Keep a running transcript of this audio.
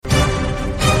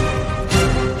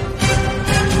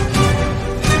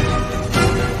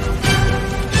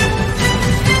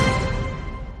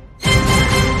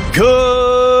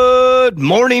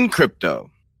morning, crypto.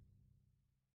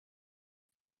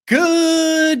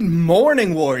 Good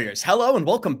morning, warriors. Hello, and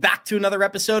welcome back to another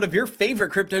episode of your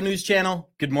favorite crypto news channel,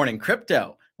 Good Morning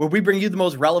Crypto, where we bring you the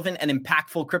most relevant and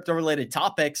impactful crypto-related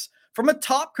topics from a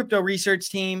top crypto research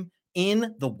team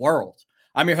in the world.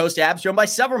 I'm your host, Abs, joined by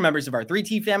several members of our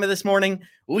 3T family this morning.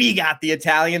 We got the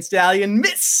Italian stallion,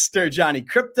 Mr. Johnny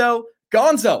Crypto.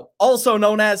 Gonzo, also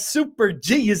known as Super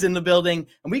G, is in the building,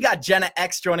 and we got Jenna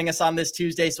X joining us on this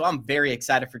Tuesday, so I'm very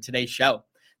excited for today's show.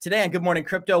 Today on Good Morning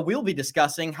Crypto, we'll be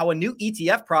discussing how a new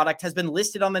ETF product has been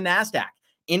listed on the Nasdaq,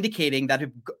 indicating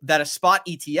that a spot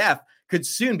ETF could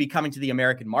soon be coming to the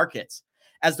American markets.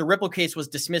 As the Ripple case was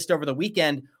dismissed over the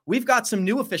weekend, we've got some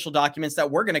new official documents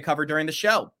that we're going to cover during the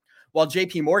show. While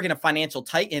JP Morgan, a financial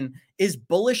titan, is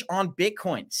bullish on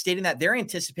Bitcoin, stating that they're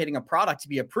anticipating a product to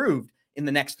be approved in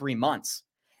the next 3 months.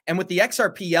 And with the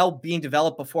XRPL being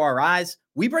developed before our eyes,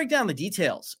 we break down the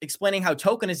details, explaining how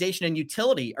tokenization and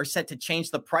utility are set to change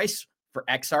the price for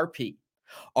XRP.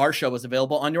 Our show is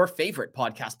available on your favorite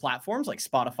podcast platforms like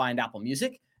Spotify and Apple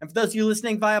Music. And for those of you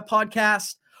listening via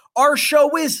podcast, our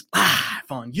show is live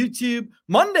on YouTube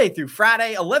Monday through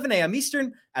Friday, 11 a.m.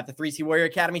 Eastern at the 3T Warrior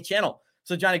Academy channel.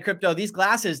 So Johnny Crypto, these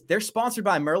glasses, they're sponsored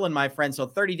by Merlin, my friend. So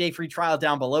 30-day free trial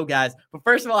down below, guys. But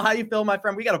first of all, how you feel, my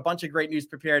friend? We got a bunch of great news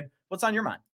prepared. What's on your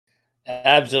mind?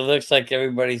 Abs, it looks like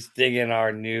everybody's digging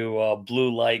our new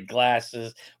blue light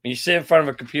glasses. When you sit in front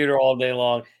of a computer all day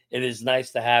long, it is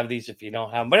nice to have these if you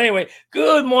don't have them. But anyway,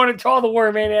 good morning to all the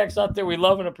Warrior Maniacs out there. We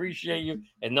love and appreciate you.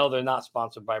 And no, they're not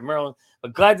sponsored by Merlin.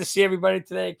 But glad to see everybody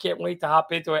today. Can't wait to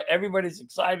hop into it. Everybody's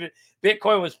excited.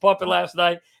 Bitcoin was pumping last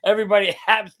night. Everybody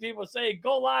has people saying,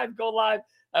 go live, go live.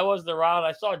 I wasn't around.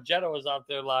 I saw Jenna was out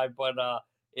there live, but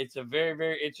it's a very,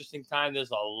 very interesting time.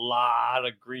 There's a lot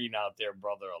of green out there,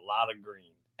 brother. A lot of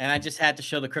green. And I just had to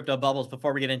show the crypto bubbles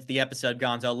before we get into the episode,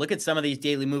 Gonzo. Look at some of these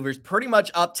daily movers, pretty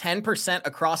much up 10%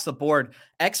 across the board.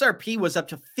 XRP was up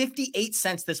to 58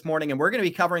 cents this morning, and we're going to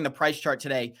be covering the price chart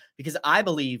today because I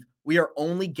believe we are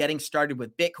only getting started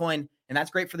with Bitcoin, and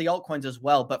that's great for the altcoins as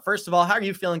well. But first of all, how are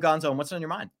you feeling, Gonzo, and what's on your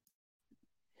mind?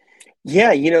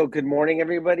 Yeah, good morning,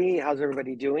 everybody. How's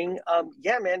everybody doing?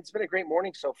 Yeah, man, it's been a great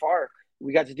morning so far.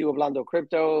 We got to do Hablando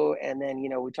Crypto, and then,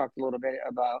 we talked a little bit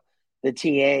about the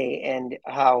TA and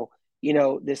how,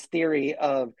 this theory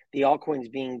of the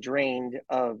altcoins being drained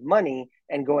of money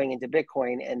and going into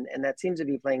Bitcoin, and that seems to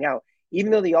be playing out.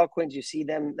 Even though the altcoins, you see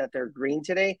them, that they're green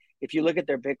today, if you look at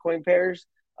their Bitcoin pairs,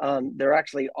 they're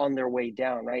actually on their way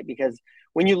down, right? Because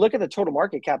when you look at the total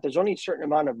market cap, there's only a certain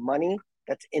amount of money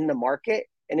that's in the market.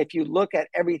 And if you look at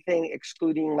everything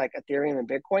excluding like Ethereum and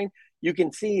Bitcoin, you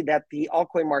can see that the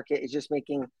altcoin market is just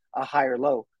making a higher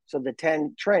low. So the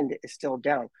trend is still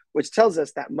down, which tells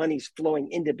us that money's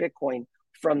flowing into Bitcoin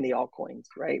from the altcoins,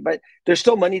 right? But there's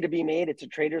still money to be made. It's a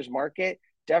trader's market.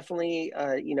 Definitely,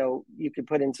 you could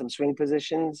put in some swing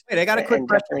positions. Wait, I got a quick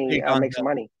question. Definitely make some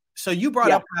money. So you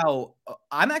brought up how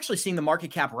I'm actually seeing the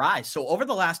market cap rise. So over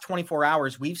the last 24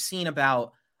 hours, we've seen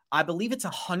about, I believe it's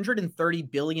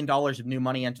 $130 billion of new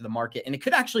money enter the market. And it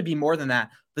could actually be more than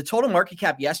that. The total market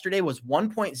cap yesterday was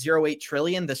 1.08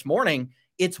 trillion. This morning,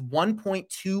 it's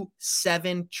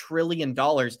 $1.27 trillion.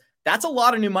 That's a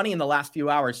lot of new money in the last few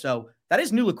hours. So that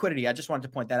is new liquidity. I just wanted to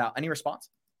point that out. Any response?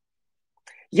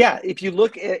 Yeah, if you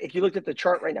looked at the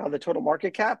chart right now, the total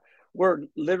market cap, we're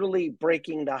literally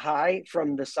breaking the high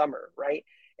from the summer, right?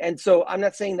 And so I'm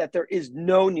not saying that there is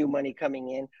no new money coming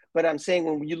in, but I'm saying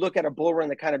when you look at a bull run,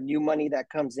 the kind of new money that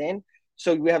comes in,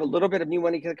 so we have a little bit of new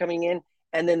money coming in,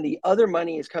 and then the other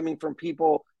money is coming from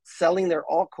people selling their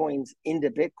altcoins into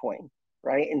Bitcoin,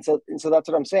 right? And so that's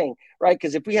what I'm saying, right?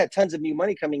 Because if we had tons of new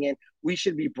money coming in, we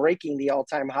should be breaking the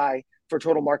all-time high for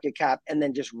total market cap and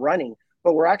then just running.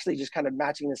 But we're actually just kind of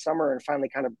matching the summer and finally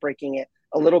kind of breaking it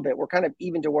a little bit. We're kind of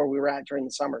even to where we were at during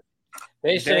the summer.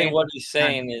 Basically, what he's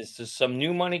saying is there's some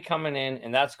new money coming in,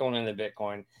 and that's going into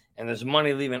Bitcoin, and there's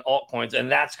money leaving altcoins,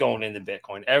 and that's going into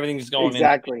Bitcoin. Everything's going into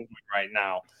Bitcoin right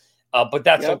now. But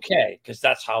that's okay, because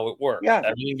that's how it works. Yeah.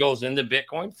 Everything goes into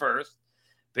Bitcoin first.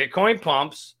 Bitcoin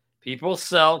pumps, people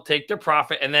sell, take their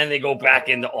profit, and then they go back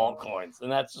into altcoins.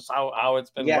 And that's just how it's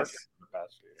been working for the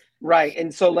past few years. Right.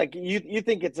 And so like you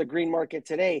think it's a green market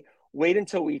today. Wait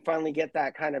until we finally get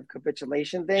that kind of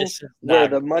capitulation thing where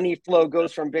the money flow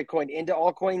goes from Bitcoin into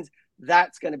altcoins.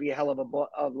 That's going to be a hell of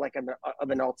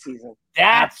an alt season.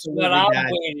 That's absolutely what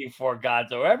I'm waiting for,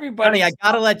 Gonzo. Everybody, I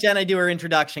gotta let Jenna do her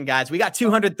introduction, guys. We got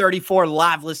 234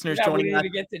 live listeners joining us. We didn't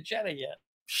even get to Jenna yet.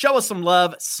 Show us some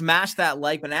love, smash that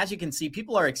like button. As you can see,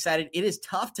 people are excited. It is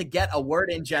tough to get a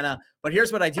word in, Jenna, but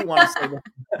here's what I do want to say.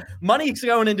 Money's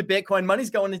going into Bitcoin. Money's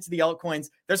going into the altcoins.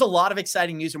 There's a lot of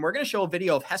exciting news, and we're going to show a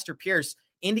video of Hester Pierce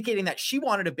indicating that she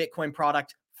wanted a Bitcoin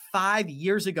product 5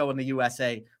 years ago in the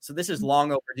USA. So this is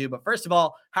long overdue. But first of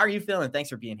all, how are you feeling? Thanks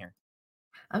for being here.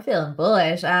 I'm feeling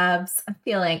bullish. I'm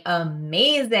feeling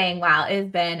amazing. Wow,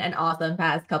 it's been an awesome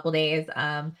past couple days.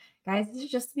 Guys, this is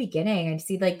just the beginning. I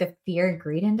see like the fear and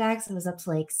greed index. It was up to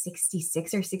like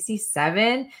 66 or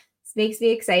 67. This makes me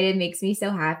excited, makes me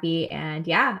so happy. And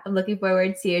yeah, I'm looking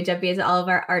forward to jumping into all of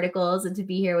our articles and to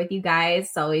be here with you guys.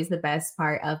 It's always the best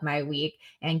part of my week.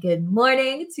 And good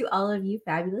morning to all of you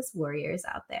fabulous warriors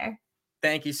out there.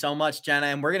 Thank you so much, Jenna.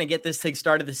 And we're going to get this thing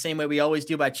started the same way we always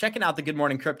do by checking out the Good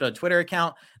Morning Crypto Twitter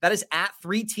account. That is at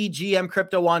 3TGM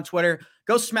Crypto on Twitter.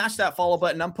 Go smash that follow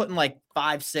button. I'm putting like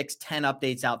 5, 6, 10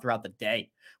 updates out throughout the day.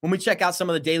 When we check out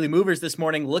some of the daily movers this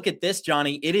morning, look at this,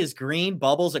 Johnny. It is green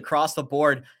bubbles across the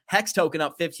board. Hex token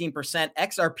up 15%.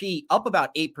 XRP up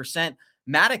about 8%.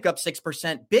 Matic up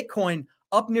 6%. Bitcoin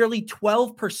up nearly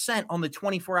 12% on the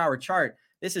 24-hour chart.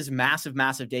 This is massive,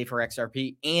 massive day for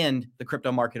XRP and the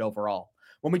crypto market overall.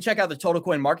 When we check out the total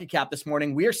coin market cap this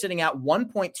morning, we are sitting at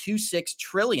 1.26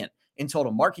 trillion in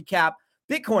total market cap.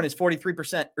 Bitcoin is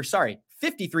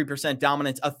 53%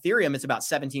 dominance. Ethereum is about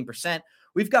 17%.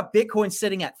 We've got Bitcoin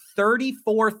sitting at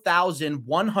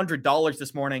 $34,100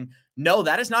 this morning. No,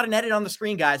 that is not an edit on the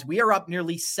screen, guys. We are up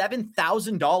nearly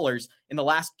 $7,000 in the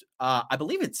last, I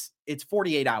believe it's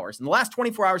 48 hours. In the last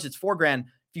 24 hours, it's $4,000.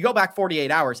 If you go back 48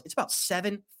 hours, it's about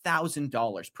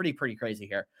 $7,000. Pretty crazy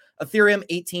here. Ethereum,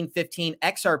 1815.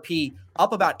 XRP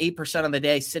up about 8% on the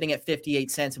day, sitting at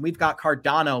 58 cents. And we've got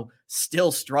Cardano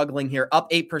still struggling here, up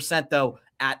 8% though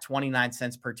at 29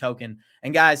 cents per token.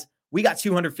 And guys, we got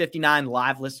 259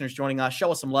 live listeners joining us.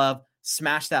 Show us some love.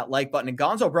 Smash that like button. And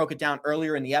Gonzo broke it down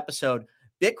earlier in the episode.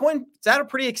 Bitcoin, it's at a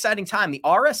pretty exciting time. The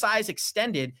RSI is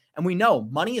extended, and we know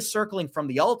money is circling from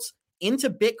the alts into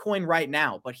Bitcoin right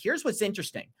now. But here's what's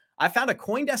interesting. I found a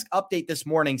CoinDesk update this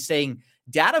morning saying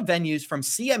data venues from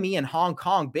CME and Hong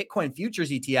Kong Bitcoin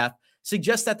futures ETF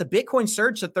suggest that the Bitcoin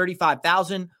surge to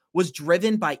 35,000 was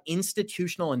driven by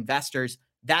institutional investors.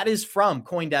 That is from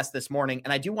CoinDesk this morning.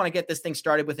 And I do want to get this thing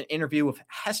started with an interview with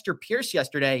Hester Pierce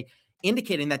yesterday,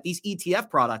 indicating that these ETF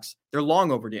products, they're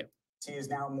long overdue. He is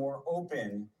now more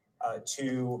open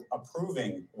to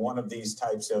approving one of these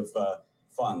types of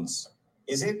funds.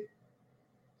 Is it?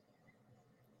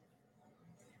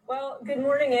 Well, good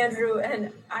morning, Andrew.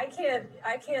 And I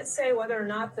can't say whether or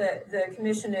not the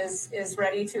commission is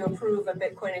ready to approve a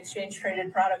Bitcoin exchange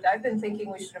traded product. I've been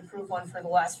thinking we should approve one for the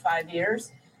last 5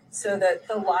 years. So that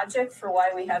the logic for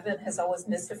why we haven't has always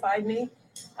mystified me.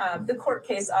 The court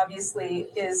case obviously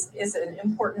is an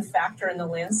important factor in the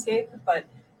landscape, but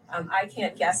I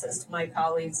can't guess as to my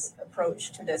colleagues'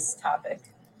 approach to this topic.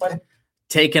 But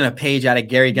taking a page out of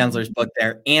Gary Gensler's book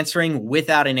there, answering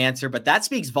without an answer. But that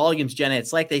speaks volumes, Jenna.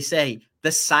 It's like they say,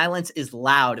 the silence is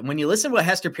loud. And when you listen to what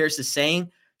Hester Pierce is saying,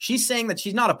 she's saying that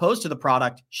she's not opposed to the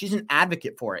product. She's an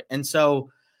advocate for it. And so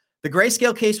the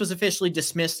Grayscale case was officially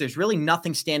dismissed. There's really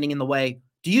nothing standing in the way.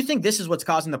 Do you think this is what's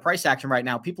causing the price action right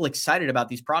now? People excited about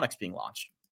these products being launched?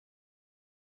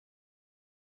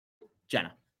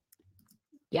 Jenna.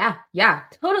 Yeah,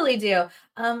 totally do.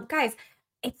 Guys,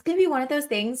 it's going to be one of those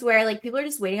things where like people are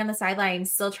just waiting on the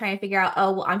sidelines, still trying to figure out,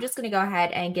 oh, well, I'm just going to go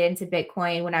ahead and get into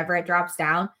Bitcoin whenever it drops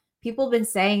down. People have been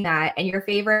saying that, and your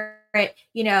favorite,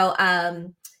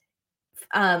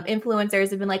 influencers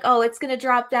have been like, oh, it's going to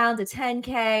drop down to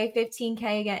 10K,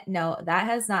 15K again. No, that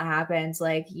has not happened.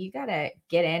 Like, you got to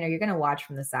get in or you're going to watch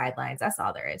from the sidelines. That's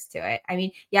all there is to it. I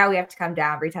mean, yeah, we have to come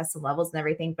down, retest some levels and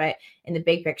everything, but in the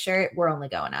big picture, we're only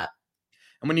going up.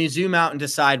 And when you zoom out and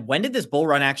decide, when did this bull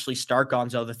run actually start,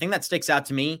 Gonzo? The thing that sticks out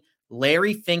to me,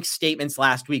 Larry Fink's statements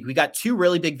last week. We got two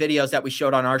really big videos that we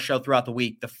showed on our show throughout the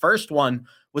week. The first one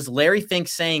was Larry Fink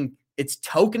saying it's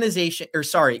tokenization,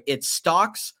 it's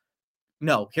stocks.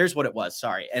 No, here's what it was.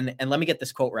 Sorry. And let me get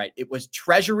this quote right. It was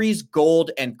treasuries, gold,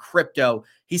 and crypto.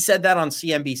 He said that on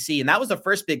CNBC. And that was the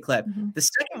first big clip. Mm-hmm. The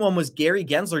second one was Gary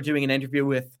Gensler doing an interview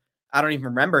with, I don't even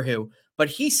remember who, but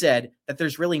he said that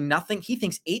there's really nothing. He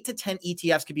thinks 8 to 10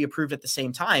 ETFs could be approved at the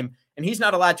same time. And he's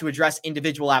not allowed to address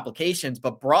individual applications,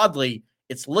 but broadly,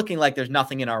 it's looking like there's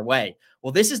nothing in our way.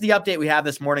 Well, this is the update we have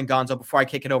this morning, Gonzo, before I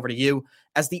kick it over to you.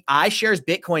 As the iShares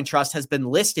Bitcoin Trust has been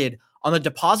listed on the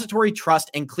Depository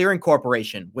Trust and Clearing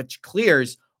Corporation, which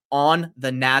clears on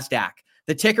the Nasdaq.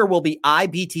 The ticker will be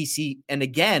IBTC. And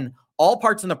again, all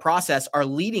parts in the process are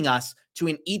leading us to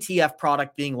an ETF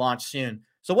product being launched soon.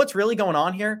 So what's really going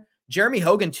on here? Jeremy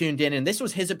Hogan tuned in, and this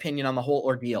was his opinion on the whole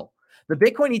ordeal. The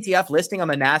Bitcoin ETF listing on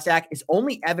the Nasdaq is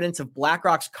only evidence of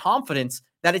BlackRock's confidence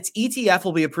that its ETF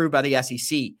will be approved by the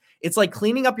SEC. It's like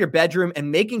cleaning up your bedroom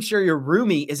and making sure your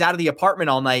roomie is out of the apartment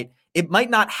all night It might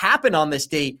not happen on this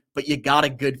date, but you got a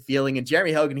good feeling. And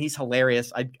Jeremy Hogan, he's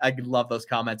hilarious. I love those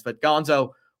comments. But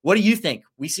Gonzo, what do you think?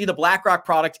 We see the BlackRock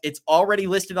product. It's already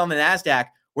listed on the Nasdaq.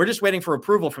 We're just waiting for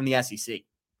approval from the SEC.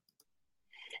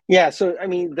 Yeah, so I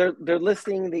mean, they're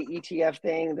listing the ETF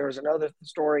thing. There was another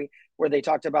story where they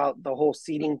talked about the whole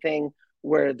seeding thing,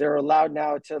 where they're allowed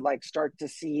now to like start to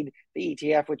seed the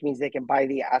ETF, which means they can buy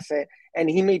the asset. And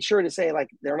he made sure to say like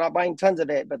they're not buying tons of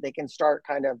it, but they can start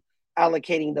kind of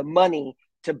allocating the money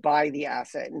to buy the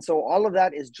asset. And so all of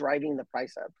that is driving the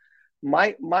price up.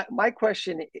 My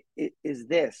question is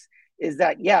this: is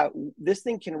that yeah, this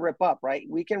thing can rip up, right?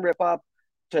 We can rip up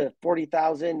to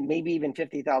 40,000, maybe even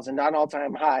 50,000, not all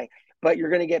time high, but you're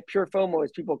going to get pure FOMO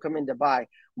as people come in to buy.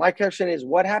 My question is,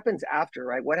 what happens after,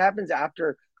 right? What happens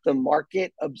after the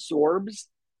market absorbs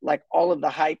like all of the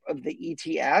hype of the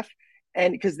ETF?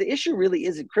 And because the issue really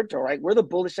isn't crypto, right? We're the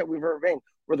bullish that we've ever been.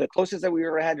 We're the closest that we've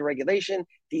ever had to regulation.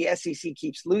 The SEC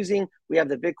keeps losing. We have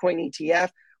the Bitcoin ETF.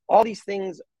 All these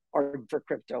things are for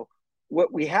crypto.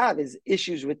 What we have is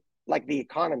issues with like the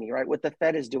economy, right? What the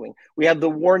Fed is doing. We have the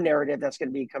war narrative that's going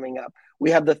to be coming up. We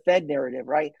have the Fed narrative,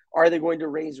 right? Are they going to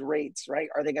raise rates, right?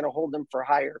 Are they going to hold them for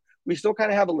higher? We still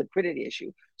kind of have a liquidity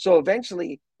issue. So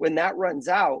eventually when that runs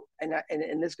out,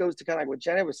 and this goes to kind of like what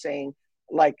Jenna was saying,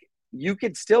 like you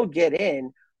could still get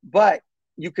in, but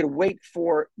you could wait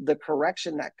for the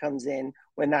correction that comes in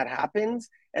when that happens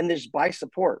and just buy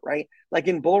support, right? Like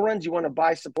in bull runs, you want to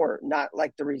buy support, not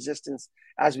like the resistance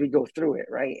as we go through it,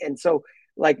 right? And so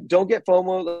like, don't get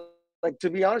FOMO. Like, to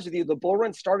be honest with you, the bull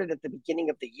run started at the beginning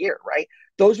of the year, right?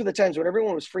 Those were the times when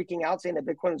everyone was freaking out saying that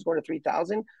Bitcoin was going to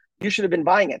 3,000. You should have been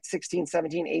buying at 16,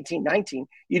 17, 18, 19.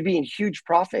 You'd be in huge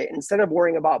profit. Instead of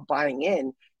worrying about buying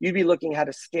in, you'd be looking how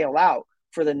to scale out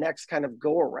for the next kind of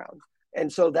go around.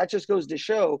 And so that just goes to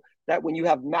show that when you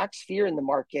have max fear in the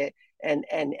market and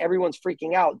everyone's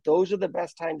freaking out, those are the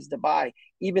best times to buy,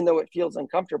 even though it feels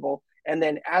uncomfortable. And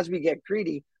then as we get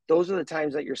greedy, those are the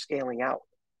times that you're scaling out.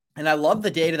 And I love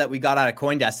the data that we got out of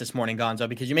CoinDesk this morning, Gonzo,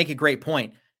 because you make a great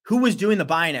point. Who was doing the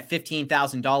buying at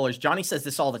 $15,000? Johnny says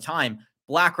this all the time.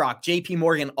 BlackRock, JP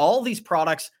Morgan, all these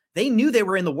products, they knew they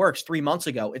were in the works 3 months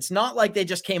ago. It's not like they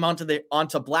just came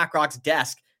onto BlackRock's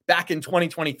desk back in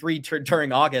 2023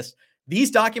 during August.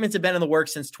 These documents have been in the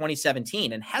works since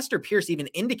 2017. And Hester Pierce even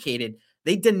indicated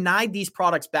they denied these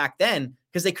products back then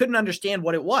because they couldn't understand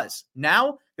what it was.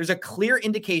 Now there's a clear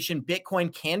indication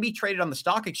Bitcoin can be traded on the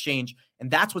stock exchange. And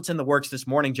that's what's in the works this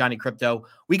morning, Johnny Crypto.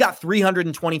 We got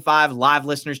 325 live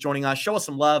listeners joining us. Show us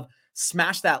some love.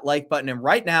 Smash that like button. And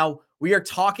right now we are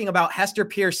talking about Hester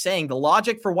Pierce saying the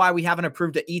logic for why we haven't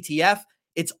approved an ETF.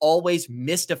 It's always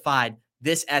mystified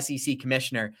this SEC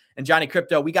commissioner. And Johnny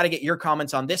Crypto, we got to get your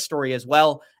comments on this story as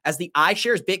well, as the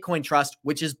iShares Bitcoin Trust,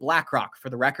 which is BlackRock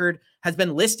for the record, has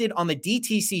been listed on the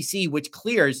DTCC, which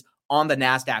clears on the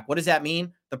Nasdaq. What does that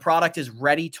mean? The product is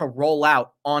ready to roll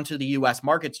out onto the US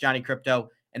markets, Johnny Crypto.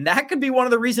 And that could be one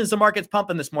of the reasons the market's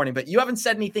pumping this morning, but you haven't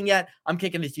said anything yet. I'm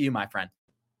kicking it to you, my friend.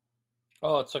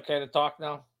 Oh, it's okay to talk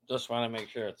now? Just want to make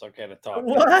sure it's okay to talk.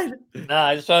 What? No,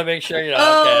 I just want to make sure, okay.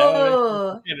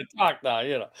 Oh. Okay to talk now,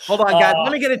 Hold on, guys.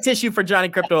 Let me get a tissue for Johnny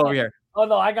Crypto over here. Oh,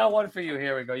 no, I got one for you.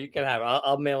 Here we go. You can have it.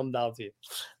 I'll mail them down to you.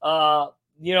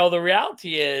 The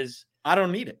reality is I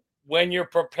don't need it. When you're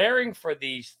preparing for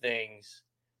these things,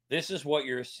 this is what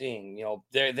you're seeing.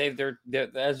 They're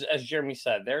as Jeremy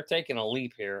said, they're taking a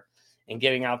leap here and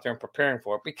getting out there and preparing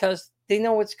for it because they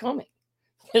know it's coming.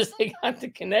 Because they got the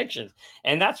connections.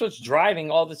 And that's what's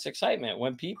driving all this excitement.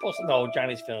 When people say, no,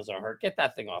 Johnny's feelings are hurt, get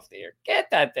that thing off the air. Get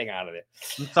that thing out of there.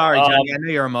 I'm sorry, Johnny. I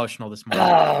know you're emotional this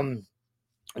morning.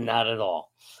 Not at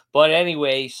all. But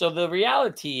anyway, so the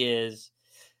reality is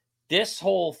this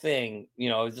whole thing,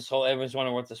 everyone's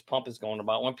wondering what this pump is going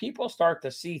about. When people start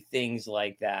to see things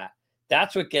like that,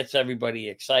 that's what gets everybody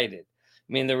excited.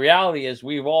 I mean, the reality is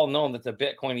we've all known that the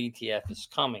Bitcoin ETF is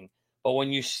coming. But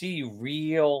when you see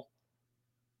real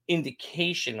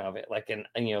indication of it, like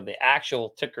the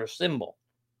actual ticker symbol,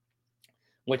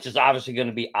 which is obviously going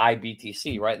to be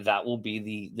IBTC, right? That will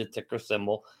be the ticker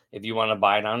symbol if you want to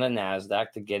buy it on the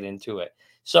Nasdaq to get into it.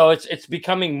 So it's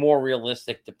becoming more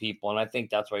realistic to people, and I think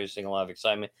that's why you're seeing a lot of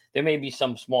excitement. There may be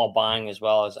some small buying as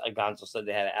well, as Gonzo said.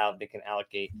 They can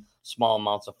allocate small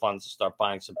amounts of funds to start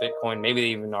buying some Bitcoin. Maybe they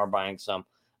even are buying some.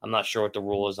 I'm not sure what the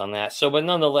rule is on that. So, but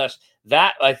nonetheless,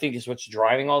 that I think is what's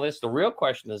driving all this. The real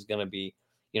question is going to be,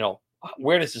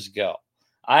 where does this go?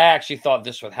 I actually thought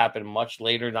this would happen much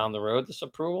later down the road, this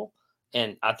approval.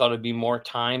 And I thought it'd be more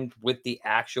timed with the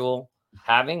actual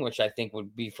having, which I think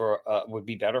would be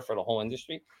better for the whole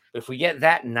industry. But if we get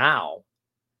that now,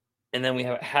 and then we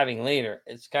have it having later,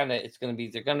 they're going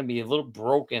to be a little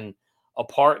broken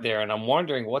apart there. And I'm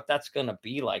wondering what that's going to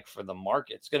be like for the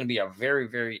market. It's going to be a very,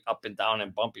 very up and down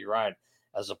and bumpy ride,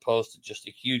 as opposed to just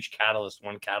a huge catalyst,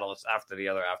 one catalyst after the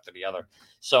other.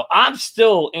 So I'm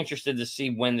still interested to see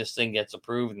when this thing gets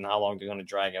approved and how long they're going to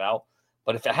drag it out.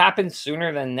 But if it happens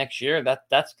sooner than next year,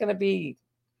 that's going to be,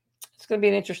 it's going to be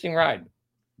an interesting ride.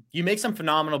 You make some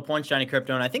phenomenal points, Johnny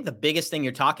Crypto, and I think the biggest thing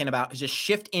you're talking about is just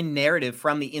shift in narrative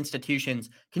from the institutions.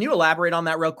 Can you elaborate on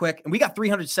that real quick? And we got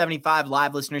 375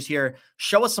 live listeners here.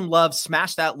 Show us some love.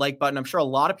 Smash that like button. I'm sure a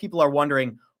lot of people are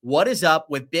wondering what is up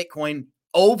with Bitcoin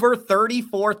over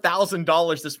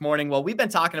 $34,000 this morning. Well, we've been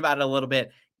talking about it a little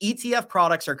bit. ETF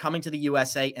products are coming to the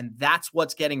USA, and that's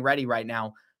what's getting ready right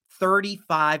now.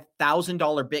 $35,000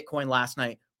 Bitcoin last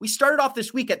night. We started off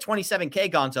this week at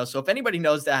 27K, Gonzo. So if anybody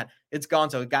knows that, it's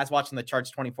Gonzo. The guy's watching the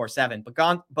charts 24/7.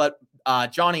 But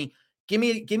Johnny, give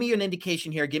me an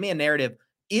indication here. Give me a narrative.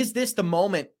 Is this the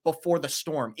moment before the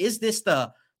storm? Is this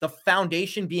the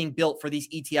foundation being built for these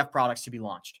ETF products to be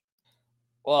launched?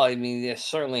 Well, I mean,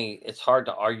 it's hard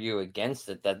to argue against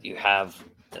it that you have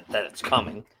that it's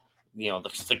coming.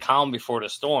 The calm before the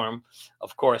storm.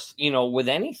 Of course, with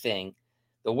anything,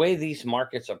 the way these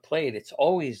markets are played, it's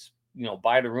always,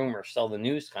 buy the rumor, sell the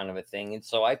news kind of a thing. And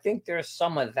so I think there's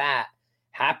some of that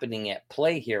happening at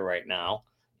play here right now.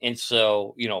 And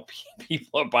so,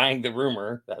 people are buying the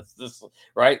rumor. That's this,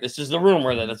 right? This is the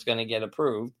rumor that it's going to get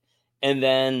approved. And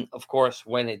then, of course,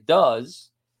 when it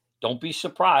does, don't be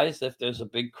surprised if there's a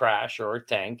big crash or a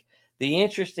tank. The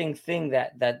interesting thing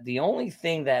that the only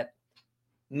thing that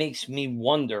makes me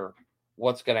wonder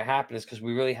what's going to happen is, because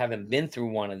we really haven't been through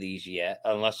one of these yet,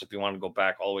 unless if you want to go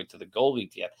back all the way to the gold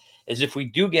ETF, is if we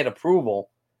do get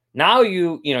approval, now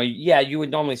you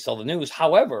would normally sell the news.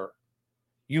 However,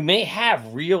 you may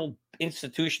have real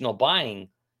institutional buying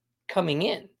coming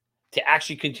in to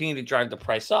actually continue to drive the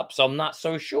price up. So I'm not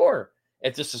so sure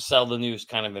if this is sell the news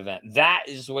kind of event. That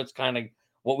is what's kind of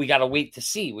what we got to wait to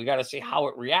see. We got to see how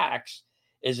it reacts.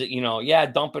 Is it,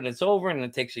 dump it, it's over, and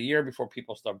it takes a year before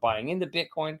people start buying into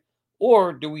Bitcoin?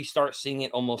 Or do we start seeing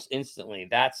it almost instantly?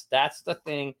 That's the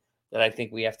thing that I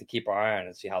think we have to keep our eye on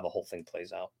and see how the whole thing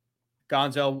plays out.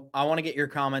 Gonzo, I want to get your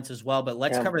comments as well, but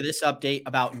let's cover this update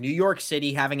about New York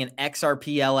City having an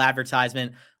XRPL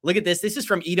advertisement. Look at this. This is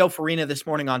from Ido Farina this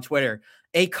morning on Twitter.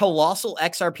 A colossal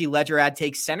XRP ledger ad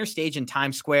takes center stage in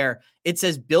Times Square. It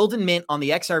says build and mint on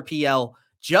the XRPL.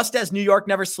 Just as New York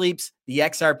never sleeps, the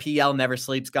XRPL never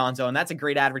sleeps, Gonzo. And that's a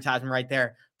great advertisement right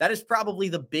there. That is probably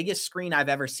the biggest screen I've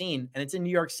ever seen, and it's in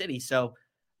New York City. So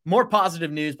more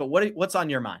positive news, but what's on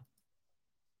your mind?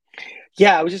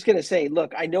 Yeah, I was just going to say,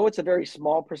 look, I know it's a very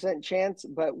small percent chance,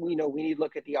 but we know we need to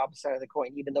look at the opposite side of the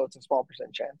coin, even though it's a small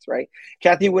percent chance, right?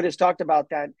 Kathy Wood has talked about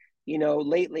that.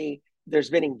 Lately there's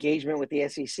been engagement with the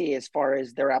SEC as far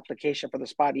as their application for the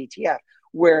spot ETF,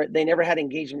 where they never had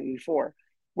engagement before.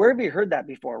 Where have you heard that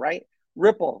before, right?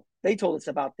 Ripple, they told us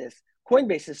about this.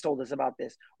 Coinbase has told us about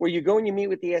this, where you go and you meet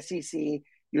with the SEC,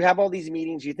 you have all these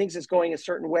meetings, you think it's going a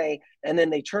certain way, and then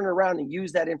they turn around and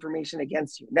use that information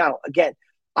against you. Now, again,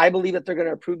 I believe that they're going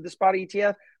to approve the spot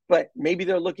ETF, but maybe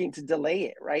they're looking to delay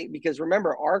it, right? Because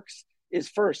remember, ARKs is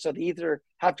first, so they either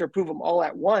have to approve them all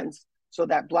at once so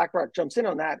that BlackRock jumps in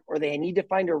on that, or they need to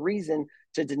find a reason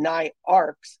to deny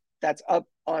ARKs that's up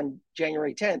on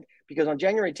January 10th, because on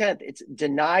January 10th, it's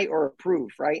deny or approve,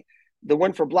 right? The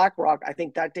one for BlackRock, I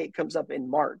think that date comes up in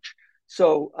March.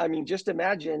 So, I mean, just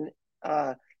imagine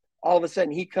all of a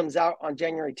sudden he comes out on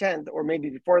January 10th, or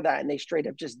maybe before that, and they straight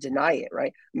up just deny it,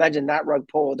 right? Imagine that rug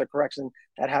pull, the correction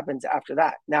that happens after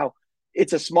that. Now,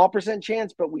 it's a small percent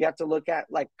chance, but we have to look at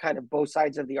like kind of both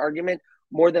sides of the argument.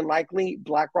 More than likely,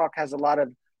 BlackRock has a lot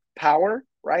of power,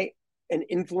 right? And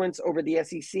influence over the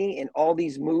SEC, and all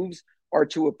these moves are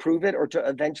to approve it or to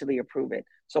eventually approve it.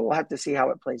 So we'll have to see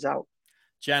how it plays out.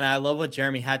 Jenna, I love what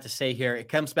Jeremy had to say here. It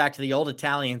comes back to the old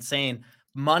Italian saying,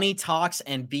 money talks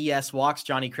and BS walks,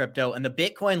 Johnny Crypto. And the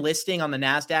Bitcoin listing on the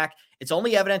Nasdaq, it's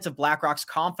only evidence of BlackRock's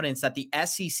confidence that the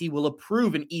SEC will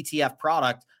approve an ETF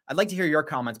product. I'd like to hear your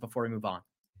comments before we move on.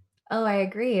 Oh, I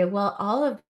agree. Well, all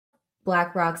of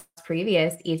BlackRock's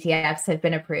previous ETFs have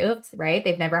been approved, right?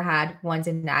 They've never had one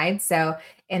denied. So,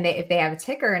 and if they have a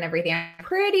ticker and everything, I'm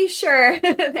pretty sure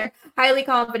they're highly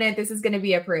confident this is going to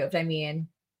be approved. I mean,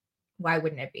 why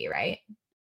wouldn't it be, right?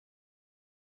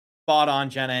 Spot on,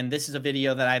 Jenna. And this is a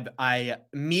video that I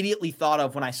immediately thought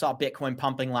of when I saw Bitcoin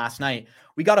pumping last night.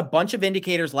 We got a bunch of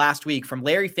indicators last week from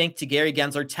Larry Fink to Gary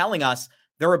Gensler telling us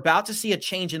they're about to see a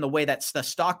change in the way that the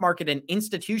stock market and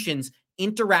institutions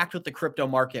interact with the crypto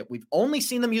market. We've only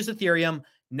seen them use Ethereum.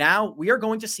 Now we are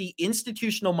going to see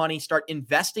institutional money start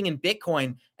investing in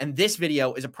Bitcoin. And this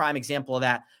video is a prime example of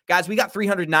that. Guys, we got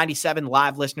 397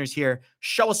 live listeners here.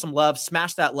 Show us some love.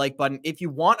 Smash that like button. If you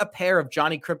want a pair of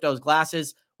Johnny Crypto's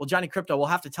glasses, well, Johnny Crypto, we'll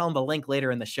have to tell him the link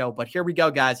later in the show. But here we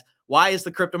go, guys. Why is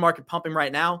the crypto market pumping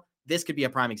right now? This could be a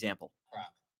prime example.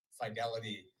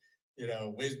 Fidelity,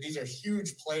 these are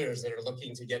huge players that are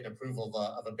looking to get an approval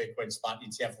of a Bitcoin spot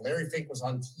ETF. Larry Fink was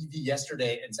on TV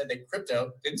yesterday and said that crypto,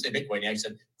 didn't say Bitcoin, he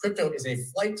said crypto is a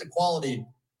flight to quality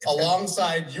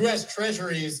alongside US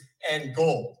treasuries and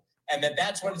gold, and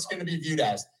that's what it's going to be viewed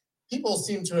as. People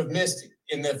seem to have missed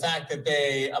in the fact that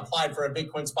they applied for a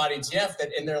Bitcoin spot ETF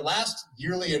that in their last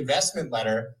yearly investment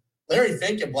letter, Larry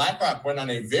Fink and BlackRock went on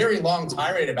a very long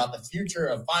tirade about the future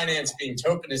of finance being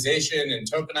tokenization and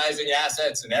tokenizing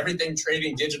assets and everything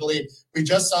trading digitally. We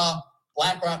just saw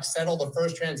BlackRock settle the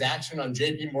first transaction on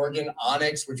JP Morgan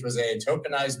Onyx, which was a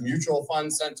tokenized mutual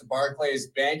fund sent to Barclays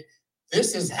Bank.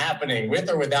 This is happening with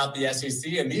or without the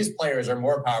SEC, and these players are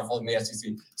more powerful than the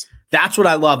SEC. That's what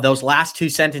I love. Those last two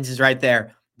sentences right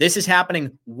there. This is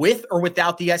happening with or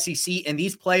without the SEC, and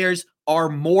these players are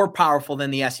more powerful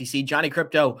than the SEC. Johnny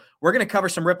Crypto, we're going to cover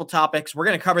some Ripple topics. We're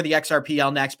going to cover the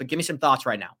XRPL next, but give me some thoughts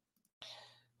right now.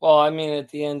 Well, I mean, at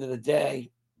the end of the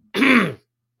day,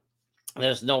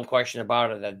 there's no question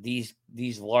about it that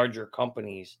these larger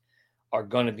companies are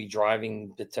going to be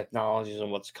driving the technologies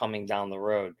and what's coming down the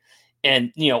road.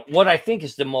 And, what I think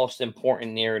is the most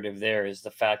important narrative there is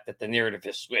the fact that the narrative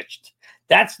has switched.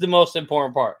 That's the most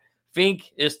important part.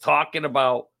 Fink is talking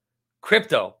about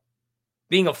crypto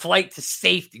being a flight to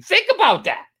safety. Think about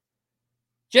that.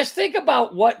 Just think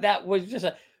about what that was. Just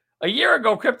a year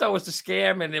ago, crypto was a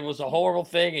scam and it was a horrible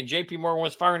thing. And JP Morgan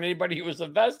was firing anybody who was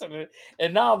invested in it.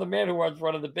 And now the man who runs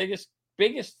one of the biggest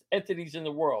entities in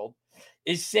the world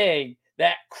is saying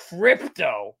that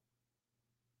crypto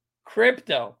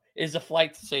is a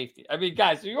flight to safety. I mean,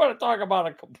 guys, if you want to talk about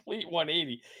a complete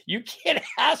 180, you can't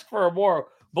ask for a more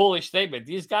bullish statement.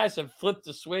 These guys have flipped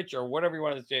the switch, or whatever you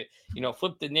want to say,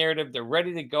 flipped the narrative. They're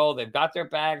ready to go. They've got their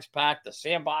bags packed. The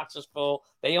sandbox is full.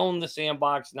 They own the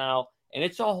sandbox now, and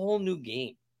it's a whole new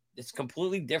game. It's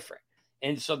completely different.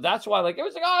 And so that's why, it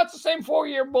was it's the same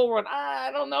 4-year bull run.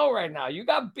 I don't know right now. You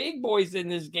got big boys in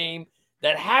this game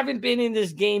that haven't been in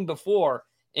this game before.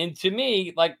 And to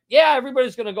me,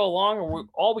 everybody's going to go along, or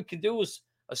all we can do is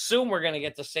assume we're going to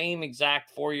get the same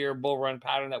exact 4-year bull run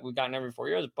pattern that we've gotten every 4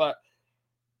 years. But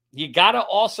you got to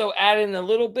also add in a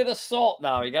little bit of salt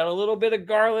now. You got a little bit of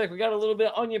garlic. We got a little bit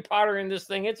of onion powder in this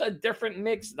thing. It's a different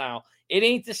mix now. It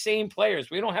ain't the same players.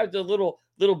 We don't have the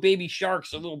little baby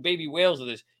sharks or little baby whales of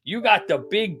this. You got the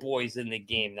big boys in the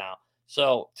game now.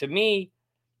 So to me,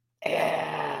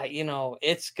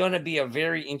 it's going to be a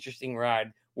very interesting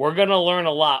ride. We're going to learn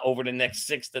a lot over the next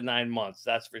 6 to 9 months.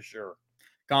 That's for sure.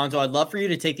 Gonzo, I'd love for you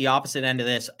to take the opposite end of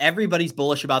this. Everybody's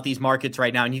bullish about these markets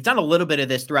right now, and you've done a little bit of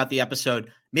this throughout the episode.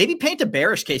 Maybe paint a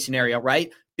bearish case scenario,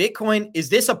 right? Bitcoin, is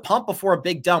this a pump before a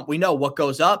big dump? We know what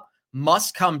goes up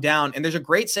must come down, and there's a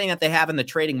great saying that they have in the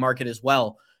trading market as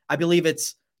well. I believe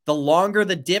it's the longer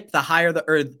the dip, the higher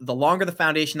the longer the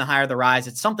foundation, the higher the rise.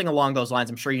 It's something along those lines.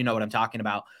 I'm sure you know what I'm talking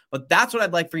about, but that's what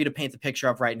I'd like for you to paint the picture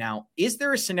of right now. Is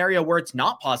there a scenario where it's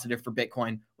not positive for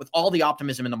Bitcoin with all the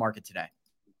optimism in the market today?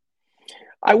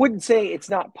 I wouldn't say it's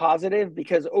not positive,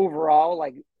 because overall,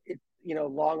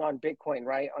 long on Bitcoin,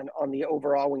 right? On the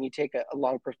overall, when you take a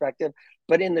long perspective,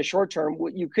 but in the short term,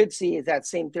 what you could see is that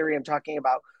same theory I'm talking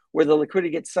about, where the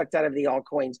liquidity gets sucked out of the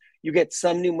altcoins. You get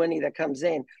some new money that comes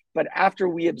in, but after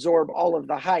we absorb all of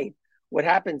the hype, what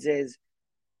happens is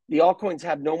the altcoins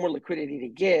have no more liquidity to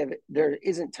give. There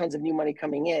isn't tons of new money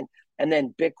coming in, and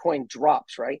then Bitcoin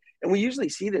drops, right? And we usually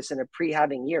see this in a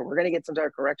pre-halving year. We're going to get some type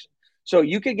of correction. So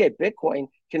you could get Bitcoin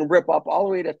can rip up all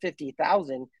the way to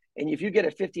 50,000. And if you get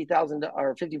a 50,000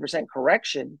 or 50%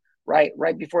 correction, right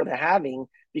before the halving,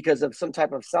 because of some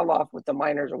type of sell-off with the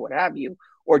miners or what have you,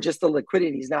 or just the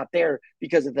liquidity is not there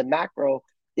because of the macro,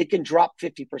 it can drop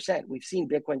 50%. We've seen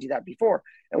Bitcoin do that before.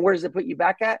 And where does it put you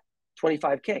back at?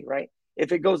 25K, right?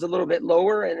 If it goes a little bit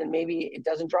lower and then maybe it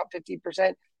doesn't drop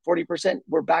 50%, 40%,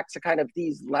 we're back to kind of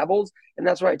these levels. And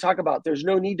that's what I talk about. There's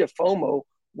no need to FOMO.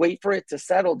 Wait for it to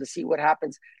settle to see what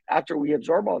happens after we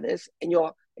absorb all this, and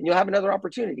you'll have another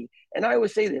opportunity. And I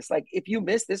always say this, if you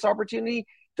miss this opportunity,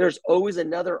 there's always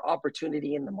another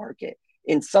opportunity in the market,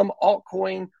 in some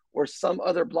altcoin or some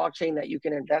other blockchain that you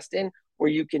can invest in where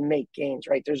you can make gains,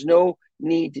 right? There's no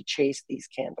need to chase these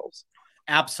candles.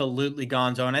 Absolutely,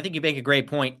 Gonzo. And I think you make a great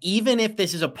point. Even if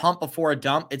this is a pump before a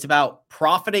dump, it's about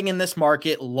profiting in this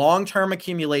market, long-term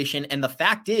accumulation. And the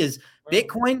fact is,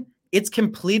 Bitcoin It's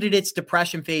completed its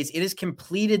depression phase. It has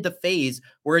completed the phase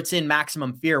where it's in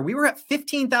maximum fear. We were at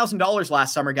 $15,000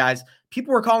 last summer, guys.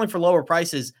 People were calling for lower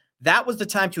prices. That was the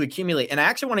time to accumulate. And I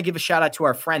actually want to give a shout out to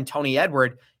our friend, Tony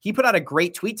Edward. He put out a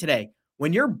great tweet today.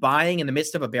 When you're buying in the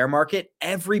midst of a bear market,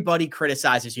 everybody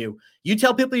criticizes you. You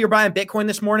tell people you're buying Bitcoin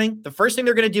this morning, the first thing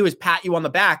they're going to do is pat you on the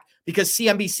back because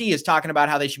CNBC is talking about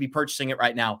how they should be purchasing it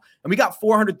right now. And we got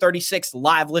 436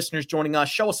 live listeners joining us.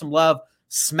 Show us some love.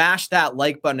 Smash that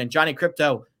like button. And Johnny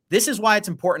Crypto, this is why it's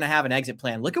important to have an exit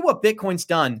plan. Look at what Bitcoin's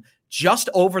done just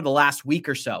over the last week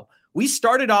or so. We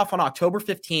started off on October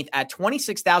 15th at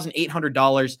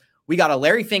 $26,800. We got a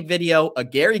Larry Fink video, a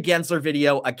Gary Gensler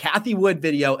video, a Kathy Wood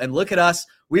video, and look at us.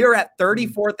 We are at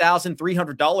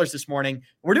 $34,300 this morning.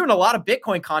 We're doing a lot of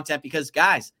Bitcoin content because,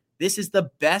 guys, this is the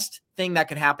best thing that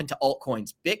could happen to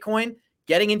altcoins. Bitcoin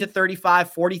getting into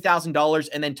 $35,000, $40,000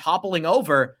 and then toppling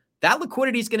over. That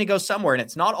liquidity is going to go somewhere, and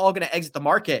it's not all going to exit the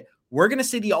market. We're going to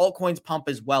see the altcoins pump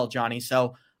as well, Johnny.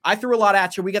 So I threw a lot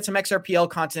at you. We got some XRPL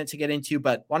content to get into,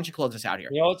 but why don't you close us out here?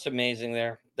 You know what's amazing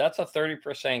there? That's a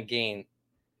 30% gain.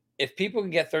 If people can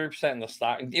get 30% in the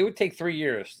stock, it would take 3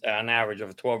 years on average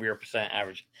of a 12-year percent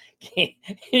average gain.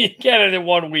 You get it in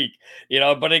 1 week,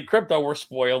 but in crypto, we're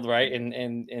spoiled, right?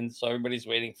 And so everybody's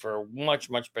waiting for a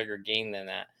much, much bigger gain than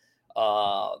that.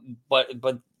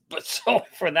 But so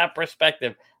from that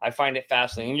perspective, I find it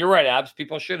fascinating. And you're right, Abs.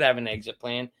 People should have an exit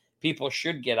plan. People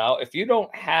should get out. If you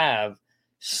don't have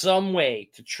some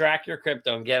way to track your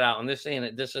crypto and get out, and this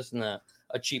isn't a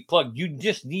cheap plug, you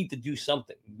just need to do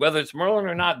something. Whether it's Merlin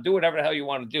or not, do whatever the hell you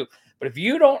want to do. But if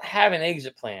you don't have an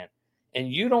exit plan and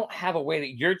you don't have a way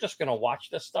that you're just going to watch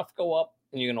this stuff go up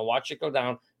and you're going to watch it go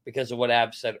down because of what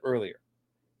Abs said earlier,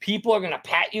 people are going to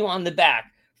pat you on the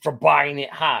back for buying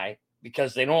it high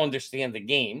because they don't understand the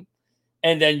game.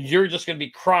 And then you're just going to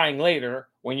be crying later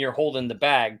when you're holding the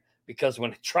bag because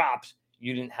when it drops,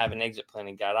 you didn't have an exit plan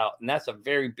and got out. And that's a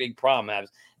very big problem,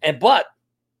 Abs. But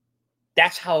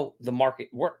that's how the market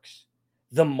works.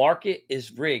 The market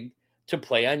is rigged to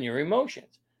play on your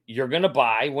emotions. You're going to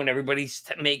buy when everybody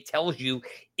tells you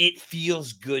it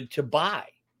feels good to buy.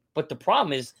 But the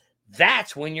problem is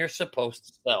that's when you're supposed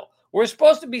to sell. We're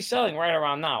supposed to be selling right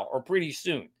around now or pretty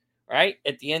soon, right?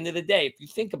 At the end of the day, if you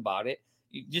think about it,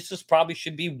 this probably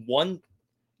should be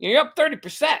you're up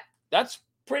 30%. That's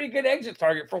pretty good exit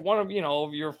target for one of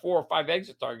your 4 or 5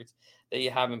 exit targets that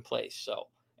you have in place. So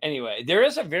anyway, there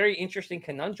is a very interesting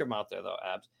conundrum out there, though,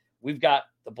 Abs. We've got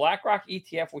the BlackRock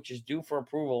ETF, which is due for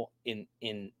approval in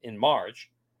March,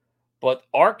 but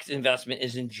ARK's investment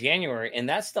is in January, and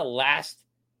that's the last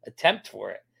attempt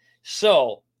for it.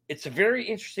 So it's a very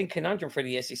interesting conundrum for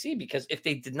the SEC because if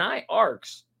they deny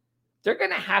ARK's, they're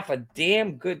going to have to have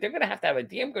a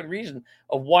damn good reason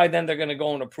of why then they're going to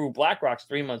go and approve BlackRock's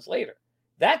 3 months later.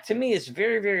 That to me is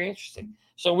very, very interesting.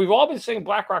 So we've all been saying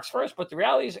BlackRock's first, but the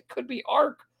reality is it could be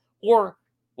ARK. Or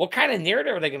what kind of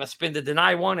narrative are they going to spin to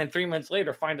deny one and 3 months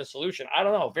later find a solution? I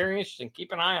don't know. Very interesting.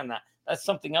 Keep an eye on that. That's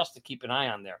something else to keep an eye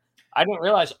on there. I didn't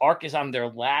realize ARK is on their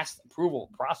last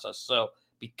approval process. So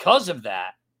because of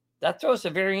that, that throws a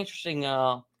very interesting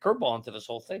curveball into this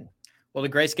whole thing. Well, the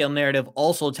Grayscale narrative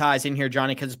also ties in here,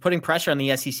 Johnny, because it's putting pressure on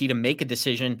the SEC to make a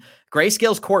decision.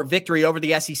 Grayscale's court victory over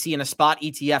the SEC in a spot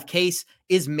ETF case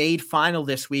is made final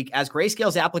this week, as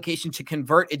Grayscale's application to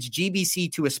convert its GBC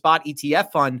to a spot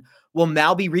ETF fund will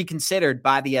now be reconsidered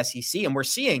by the SEC. And we're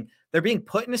seeing they're being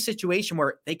put in a situation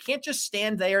where they can't just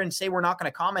stand there and say, we're not going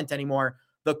to comment anymore.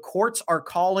 The courts are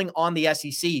calling on the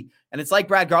SEC. And it's like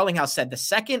Brad Garlinghouse said, the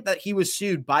second that he was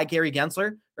sued by Gary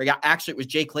Gensler, actually it was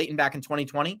Jay Clayton back in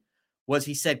 2020, was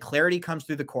he said clarity comes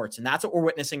through the courts. And that's what we're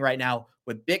witnessing right now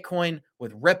with Bitcoin,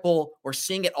 with Ripple. We're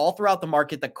seeing it all throughout the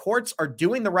market. The courts are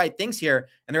doing the right things here,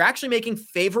 and they're actually making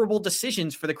favorable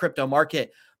decisions for the crypto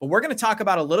market. But we're going to talk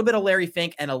about a little bit of Larry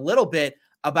Fink and a little bit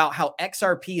about how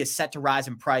XRP is set to rise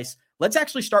in price. Let's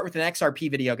actually start with an XRP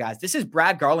video, guys. This is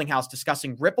Brad Garlinghouse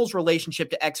discussing Ripple's relationship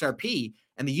to XRP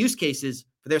and the use cases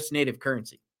for their native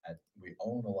currency. We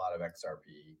own a lot of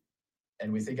XRP.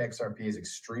 And we think XRP is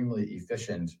extremely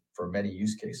efficient for many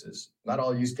use cases. Not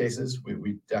all use cases.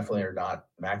 We definitely are not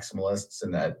maximalists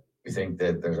in that we think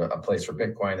that there's a place for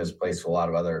Bitcoin, there's a place for a lot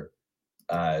of other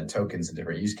tokens and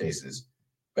different use cases.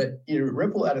 But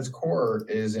Ripple at its core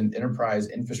is an enterprise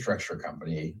infrastructure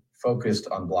company focused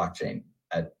on blockchain.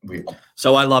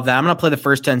 So I love that. I'm going to play the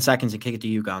first 10 seconds and kick it to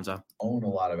you, Gonzo. Own a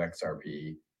lot of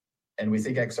XRP. And we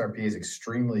think XRP is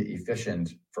extremely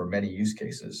efficient for many use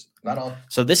cases. Not all.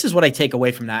 So this is what I take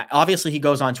away from that. Obviously, he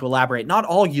goes on to elaborate. Not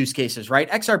all use cases, right?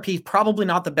 XRP is probably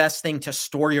not the best thing to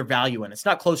store your value in. It's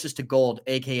not closest to gold,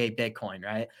 aka Bitcoin,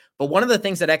 right? But one of the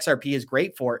things that XRP is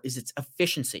great for is its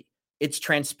efficiency. It's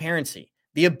transparency,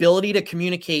 the ability to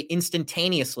communicate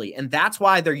instantaneously. And that's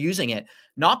why they're using it,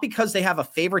 not because they have a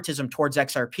favoritism towards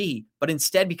XRP, but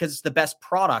instead because it's the best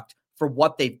product for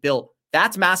what they've built.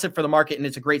 That's massive for the market, and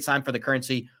it's a great sign for the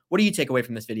currency. What do you take away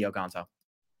from this video, Gonzo?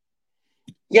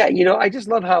 Yeah, I just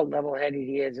love how level-headed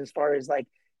he is as far as like,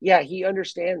 yeah, he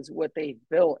understands what they've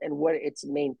built and what its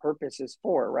main purpose is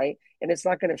for, right? And it's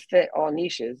not going to fit all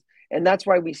niches. And that's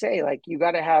why we say, like, you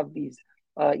got to have these,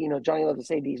 Johnny loves to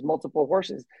say these multiple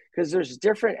horses, because there's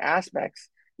different aspects,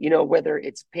 whether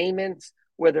it's payments,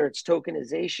 whether it's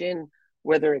tokenization,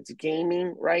 whether it's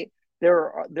gaming, right?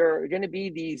 There are going to be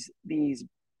these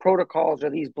protocols or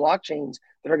these blockchains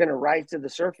that are going to rise to the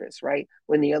surface, right?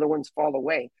 When the other ones fall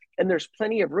away. And there's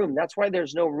plenty of room. That's why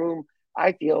there's no room,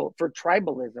 I feel, for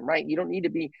tribalism, right? You don't need to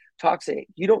be toxic.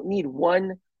 You don't need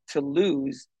one to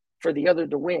lose for the other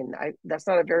to win. It's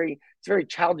a very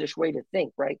childish way to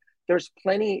think, right? There's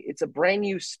plenty. It's a brand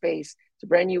new space. It's a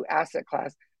brand new asset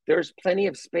class. There's plenty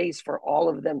of space for all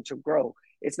of them to grow.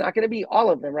 It's not going to be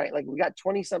all of them, right? Like we got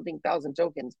 20-something thousand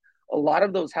tokens. A lot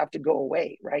of those have to go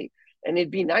away, right? And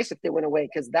it'd be nice if they went away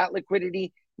because that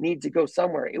liquidity needs to go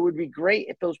somewhere. It would be great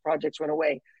if those projects went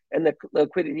away and the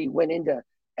liquidity went into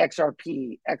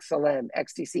XRP, XLM,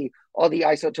 XTC, all the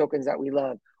ISO tokens that we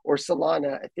love, or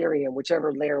Solana, Ethereum,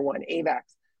 whichever layer one, AVAX,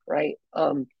 right?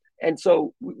 And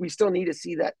so we still need to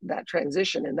see that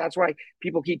transition. And that's why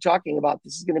people keep talking about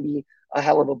this is going to be a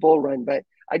hell of a bull run. But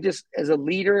I just, as a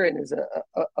leader and as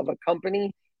of a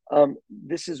company,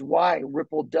 this is why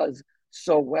Ripple does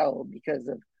so well because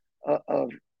of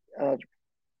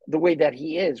the way that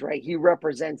he is, right? He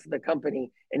represents the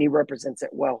company and he represents it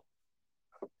well.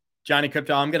 Johnny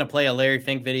Crypto, I'm going to play a Larry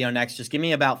Fink video next. Just give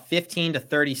me about 15 to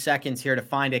 30 seconds here to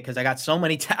find it because I got so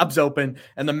many tabs open.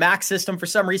 And the Mac system, for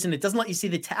some reason, it doesn't let you see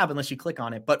the tab unless you click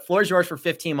on it. But floor is yours for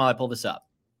 15 while I pull this up.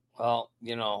 Well,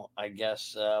 I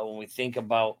guess when we think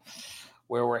about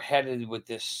where we're headed with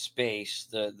this space,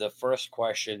 the first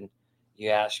question you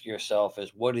ask yourself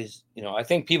is what is, I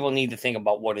think people need to think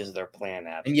about what is their plan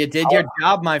at. And you did your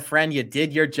job, my friend. You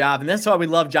did your job. And that's why we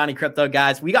love Johnny Crypto,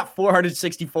 guys. We got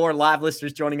 464 live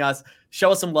listeners joining us.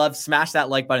 Show us some love. Smash that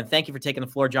like button. Thank you for taking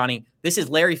the floor, Johnny. This is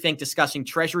Larry Fink discussing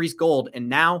treasuries, gold, and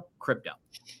now crypto.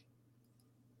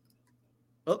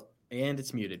 Oh, and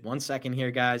it's muted. 1 second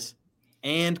here, guys.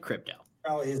 And crypto.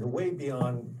 Rally is way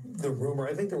beyond the rumor.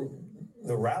 I think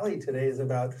the rally today is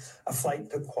about a flight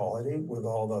to quality with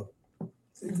all the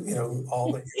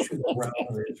all the issues around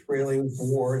the Israeli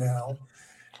war now,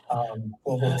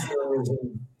 global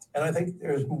terrorism. And I think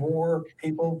there's more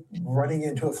people running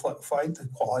into a flight to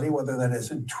quality, whether that is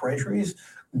in treasuries,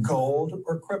 gold,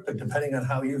 or crypto, depending on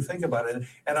how you think about it.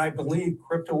 And I believe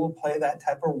crypto will play that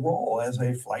type of role as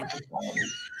a flight to quality.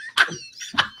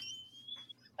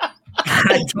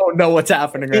 I don't know what's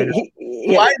happening right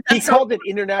now. He called it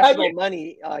international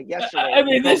money yesterday. I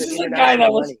mean, this is a guy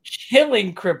that was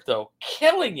killing crypto,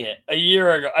 killing it a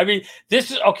year ago. I mean,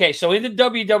 this is okay. So in the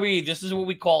WWE, this is what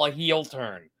we call a heel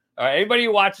turn. All right, anybody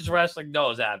who watches wrestling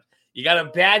knows that you got a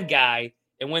bad guy,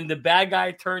 and when the bad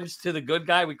guy turns to the good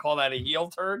guy, we call that a heel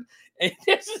turn. And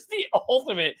this is the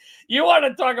ultimate. You want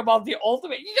to talk about the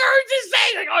ultimate? You're just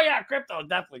saying, like, oh yeah, crypto,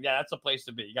 definitely, yeah, that's a place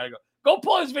to be. You gotta go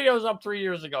pull his videos up 3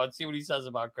 years ago and see what he says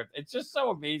about crypto. It's just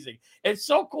so amazing. It's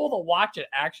so cool to watch it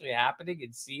actually happening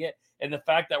and see it, and the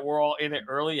fact that we're all in it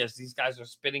early as these guys are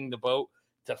spinning the boat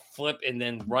to flip and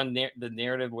then run the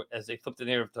narrative as they flip the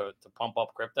narrative to pump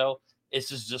up crypto. It's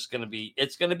just going to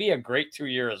be a great 2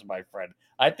 years, my friend.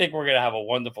 I think we're going to have a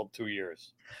wonderful 2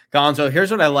 years. Gonzo, here's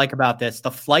what I like about this.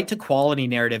 The flight to quality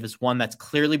narrative is one that's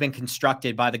clearly been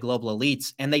constructed by the global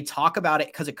elites, and they talk about it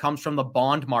because it comes from the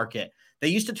bond market. They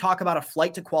used to talk about a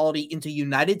flight to quality into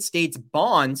United States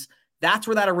bonds. That's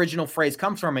where that original phrase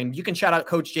comes from. And you can shout out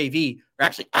Coach JV, or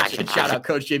actually I should shout out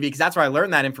Coach JV because that's where I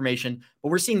learned that information. But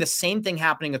we're seeing the same thing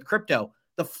happening with crypto.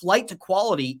 The flight to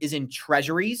quality is in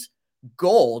treasuries,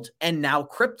 gold, and now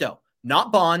crypto.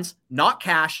 Not bonds, not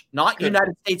cash, not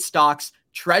United States stocks,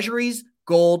 treasuries,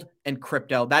 gold, and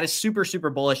crypto. That is super,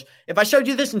 super bullish. If I showed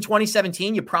you this in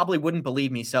 2017, you probably wouldn't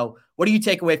believe me. So what do you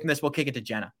take away from this? We'll kick it to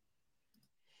Jenna.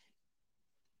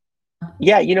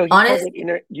 Yeah, you're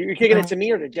kicking it to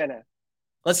me or to Jenna?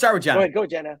 Let's start with Jenna. Go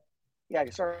Jenna. Yeah,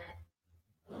 sorry.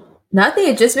 Nothing.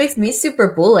 It just makes me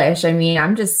super bullish. I mean,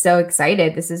 I'm just so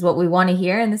excited. This is what we want to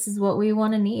hear, and this is what we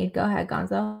want to need. Go ahead,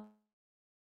 Gonzo.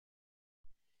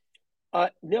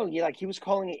 No, he was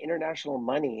calling it international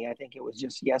money. I think it was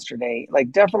just yesterday.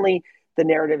 Like, definitely the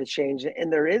narrative has changed,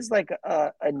 and there is like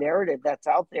a narrative that's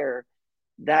out there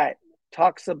that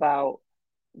talks about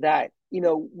that.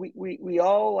 We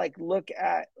all like look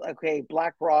at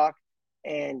BlackRock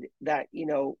and that,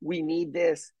 we need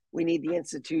this. We need the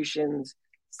institutions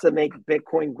to make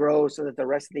Bitcoin grow so that the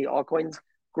rest of the altcoins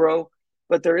grow.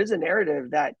 But there is a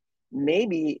narrative that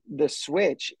maybe the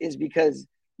switch is because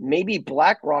maybe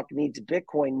BlackRock needs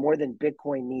Bitcoin more than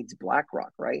Bitcoin needs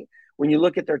BlackRock, right? When you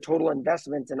look at their total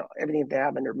investments and everything that they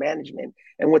have under management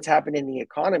and what's happened in the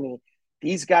economy,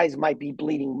 these guys might be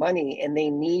bleeding money and they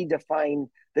need to find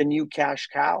the new cash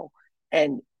cow.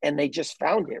 And they just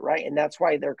found it, right? And that's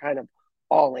why they're kind of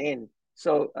all in.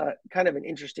 So kind of an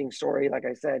interesting story, like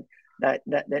I said, that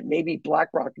maybe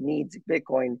BlackRock needs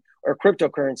Bitcoin or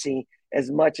cryptocurrency as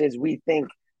much as we think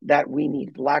that we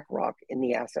need BlackRock in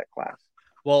the asset class.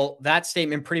 Well, that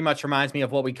statement pretty much reminds me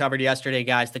of what we covered yesterday,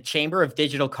 guys. The Chamber of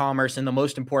Digital Commerce and the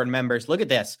most important members. Look at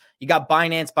this. You got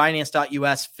Binance,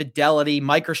 Binance.us, Fidelity,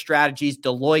 MicroStrategies,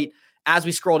 Deloitte. As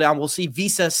we scroll down, we'll see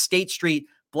Visa, State Street.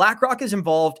 BlackRock is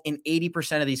involved in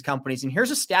 80% of these companies. And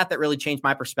here's a stat that really changed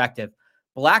my perspective.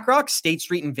 BlackRock, State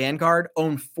Street, and Vanguard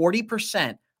own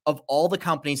 40% of all the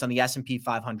companies on the S&P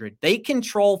 500. They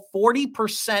control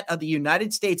 40% of the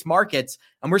United States markets,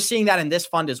 and we're seeing that in this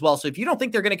fund as well. So if you don't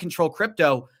think they're going to control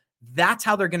crypto, that's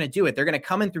how they're going to do it. They're going to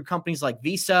come in through companies like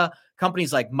Visa,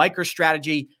 companies like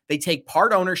MicroStrategy. They take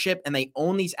part ownership and they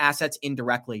own these assets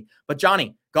indirectly. But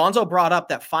Johnny, Gonzo brought up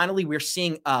that finally we're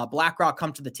seeing BlackRock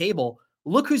come to the table.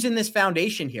 Look who's in this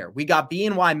foundation here. We got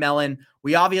BNY Mellon.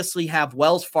 We obviously have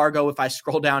Wells Fargo. If I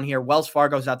scroll down here, Wells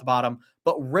Fargo's at the bottom,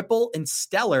 but Ripple and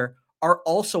Stellar are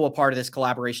also a part of this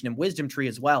collaboration, and Wisdom Tree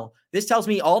as well. This tells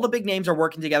me all the big names are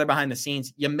working together behind the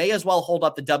scenes. You may as well hold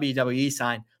up the WWE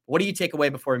sign. What do you take away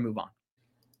before we move on?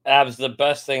 Abs, the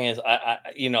best thing is,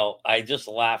 I just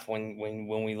laugh when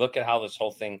we look at how this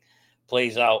whole thing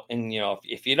plays out. And,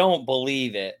 if you don't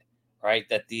believe it, right,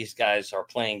 that these guys are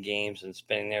playing games and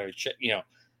spending their,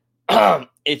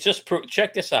 it's just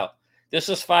check this out. This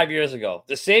was 5 years ago.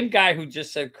 The same guy who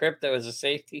just said crypto is a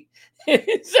safety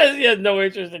says he has no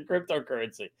interest in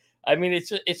cryptocurrency. I mean,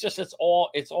 it's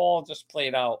all just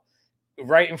played out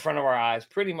right in front of our eyes.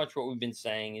 Pretty much what we've been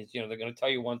saying is, they're going to tell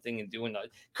you one thing and do another.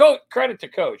 Credit to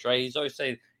Coach, right? He's always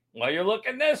saying, well, you're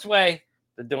looking this way,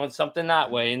 they're doing something that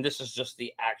way. And this is just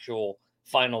the actual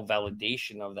final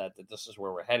validation of that this is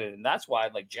where we're headed. And that's why,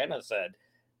 like Jenna said,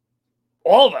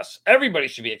 all of us, everybody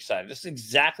should be excited. This is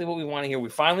exactly what we want to hear. We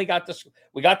finally got this.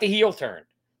 We got the heel turn.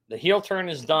 The heel turn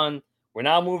is done. We're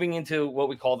now moving into what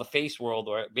we call the face world,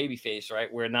 or baby face,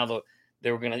 right? Where now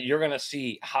you're going to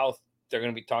see how they're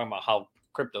going to be talking about how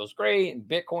crypto is great and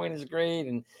Bitcoin is great.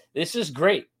 And this is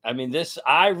great. I mean,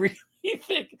 I really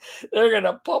think they're going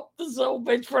to pump this whole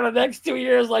bitch for the next 2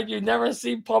 years like you've never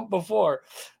seen pump before.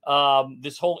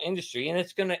 This whole industry, and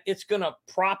it's going to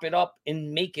prop it up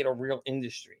and make it a real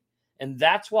industry. And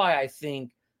that's why I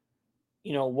think,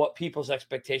 what people's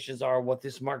expectations are, what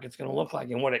this market's going to look like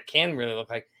and what it can really look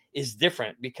like is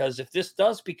different. Because if this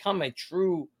does become a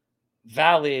true,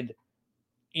 valid,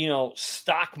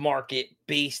 stock market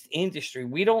based industry,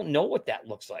 we don't know what that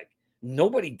looks like.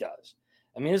 Nobody does.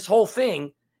 I mean, this whole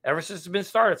thing, ever since it's been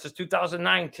started, since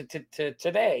 2009 to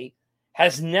today,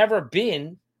 has never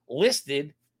been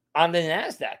listed on the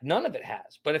Nasdaq. None of it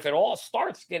has. But if it all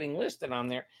starts getting listed on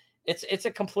there, it's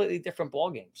a completely different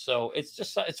ballgame. So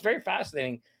it's very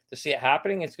fascinating to see it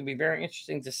happening. It's going to be very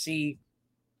interesting to see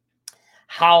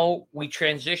how we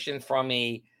transition from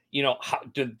how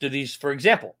do these, for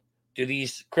example, do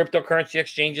these cryptocurrency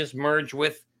exchanges merge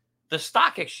with the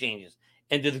stock exchanges?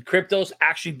 And do the cryptos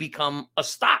actually become a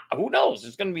stock? Who knows?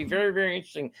 It's going to be very, very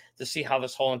interesting to see how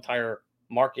this whole entire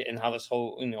market and how this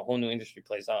whole new industry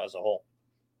plays out as a whole.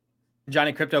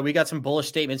 Johnny Crypto, we got some bullish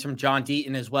statements from John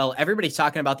Deaton as well. Everybody's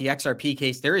talking about the XRP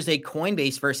case. There is a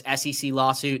Coinbase versus SEC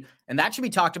lawsuit, and that should be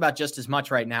talked about just as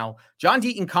much right now. John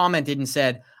Deaton commented and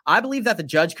said, I believe that the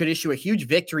judge could issue a huge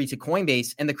victory to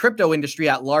Coinbase and the crypto industry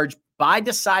at large by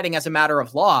deciding as a matter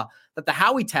of law that the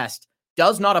Howey test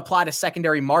does not apply to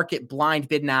secondary market blind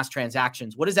bid and ask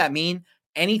transactions. What does that mean?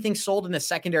 Anything sold in the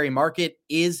secondary market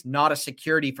is not a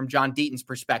security from John Deaton's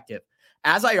perspective.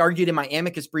 As I argued in my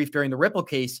amicus brief during the Ripple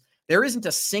case, there isn't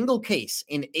a single case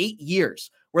in 8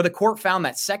 years where the court found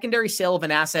that secondary sale of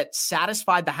an asset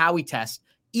satisfied the Howey test,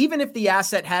 even if the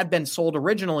asset had been sold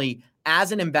originally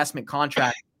as an investment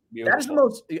contract. That is the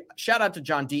most, shout out to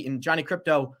John Deaton. Johnny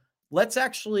Crypto, let's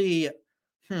actually,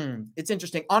 it's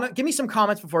interesting. Give me some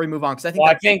comments before we move on. Because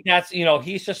I think that's,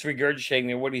 he's just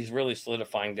regurgitating what he's really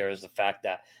solidifying there is the fact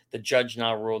that the judge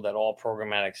now ruled that all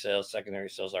programmatic sales, secondary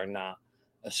sales are not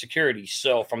a security.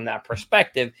 So from that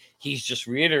perspective, he's just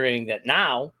reiterating that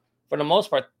now, for the most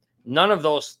part, none of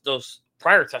those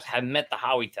prior tests have met the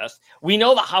Howey test. We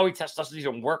know the Howey test doesn't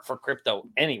even work for crypto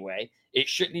anyway. It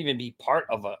shouldn't even be part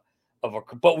of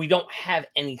but we don't have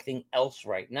anything else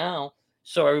right now.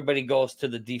 So everybody goes to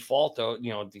the default,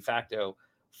 de facto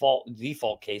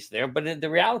default case there. But the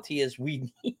reality is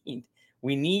we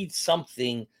need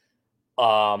something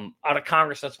out of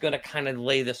Congress that's going to kind of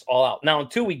lay this all out. Now,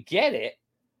 until we get it,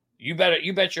 you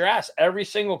bet your ass every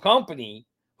single company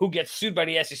who gets sued by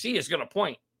the SEC is going to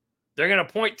point. They're going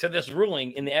to point to this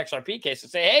ruling in the XRP case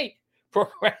and say, hey,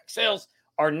 programmatic sales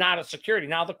are not a security.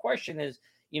 Now, the question is,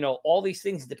 all these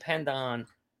things depend on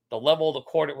the level of the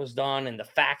court it was done, and the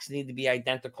facts need to be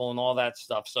identical and all that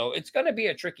stuff. So it's going to be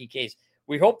a tricky case.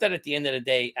 We hope that at the end of the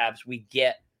day, Abs, we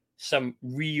get some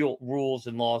real rules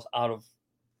and laws out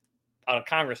of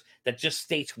Congress that just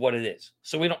states what it is.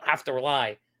 So we don't have to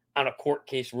rely on a court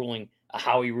case ruling, a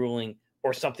Howey ruling,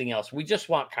 or something else. We just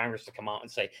want Congress to come out and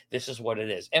say, this is what it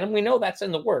is. And we know that's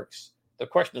in the works. The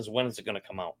question is, when is it going to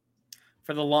come out?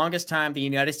 For the longest time, the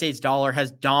United States dollar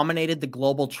has dominated the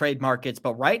global trade markets.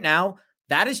 But right now,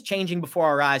 that is changing before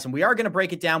our eyes. And we are going to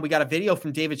break it down. We got a video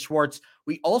from David Schwartz.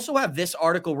 We also have this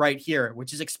article right here,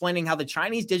 which is explaining how the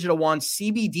Chinese digital yuan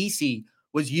CBDC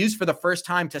was used for the first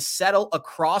time to settle a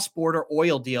cross-border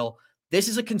oil deal. This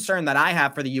is a concern that I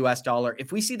have for the US dollar.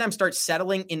 If we see them start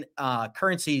settling in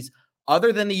currencies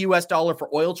other than the US dollar for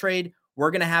oil trade,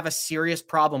 we're going to have a serious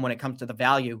problem when it comes to the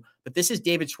value. But this is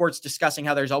David Schwartz discussing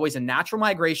how there's always a natural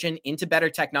migration into better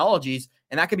technologies,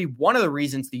 and that could be one of the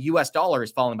reasons the US dollar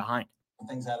is falling behind.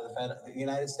 Things out of the Fed. The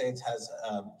United States has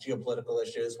geopolitical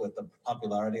issues with the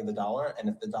popularity of the dollar, and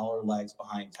if the dollar lags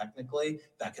behind technically,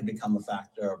 that could become a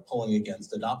factor pulling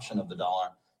against adoption of the dollar.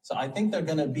 So I think they're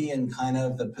going to be in kind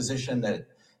of the position that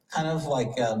kind of like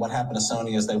what happened to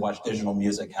Sony as they watched digital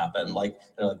music happen. Like,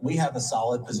 they're like, we have a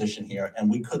solid position here, and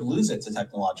we could lose it to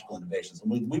technological innovations.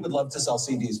 And we would love to sell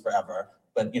CDs forever,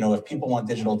 but if people want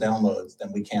digital downloads,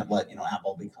 then we can't let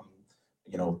Apple become,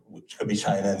 which could be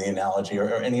China in the analogy,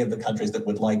 or any of the countries that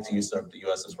would like to usurp the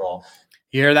US's role.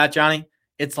 You hear that, Johnny?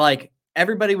 It's like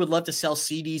everybody would love to sell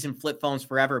CDs and flip phones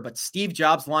forever, but Steve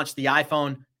Jobs launched the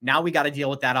iPhone. Now we got to deal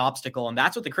with that obstacle. And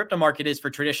that's what the crypto market is for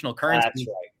traditional currency. That's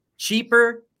right.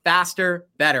 Cheaper, faster,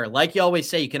 better. Like you always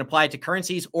say, you can apply it to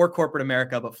currencies or corporate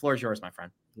America, but floor is yours, my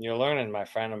friend. You're learning, my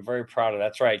friend. I'm very proud of that.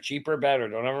 That's right. Cheaper, better.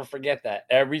 Don't ever forget that.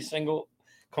 Every single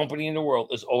company in the world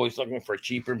is always looking for a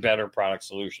cheaper, better product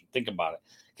solution. Think about it,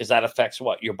 because that affects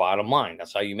what? Your bottom line.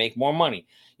 That's how you make more money.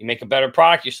 You make a better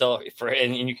product, you sell it for,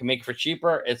 and you can make it for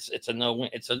cheaper. It's a no,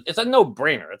 it's a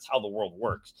no-brainer. It's how the world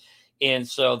works. And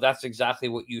so that's exactly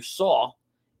what you saw,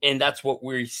 and that's what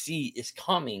we see is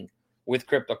coming with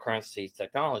cryptocurrency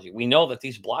technology. We know that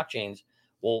these blockchains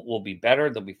will be better,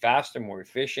 they'll be faster, more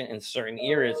efficient in certain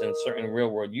areas and certain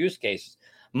real-world use cases.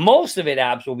 Most of it,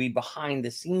 Abs, will be behind the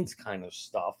scenes kind of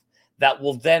stuff that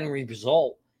will then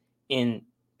result in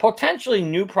potentially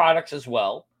new products as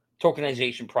well,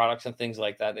 tokenization products and things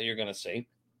like that you're going to see.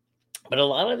 But a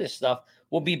lot of this stuff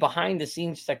will be behind the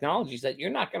scenes technologies that you're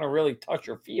not going to really touch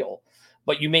or feel,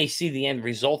 but you may see the end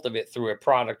result of it through a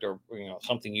product or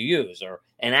something you use or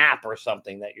an app or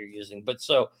something that you're using.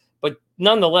 But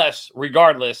nonetheless,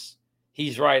 regardless,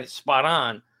 he's right, spot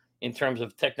on. In terms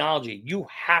of technology, you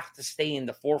have to stay in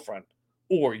the forefront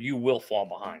or you will fall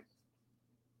behind.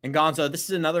 And Gonzo, this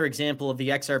is another example of the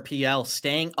XRPL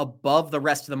staying above the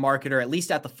rest of the market, or at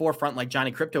least at the forefront, like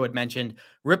Johnny Crypto had mentioned.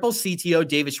 Ripple's CTO,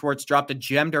 David Schwartz, dropped a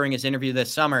gem during his interview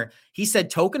this summer. He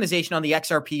said tokenization on the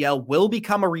XRPL will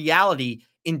become a reality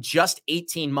in just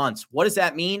 18 months. What does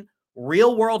that mean?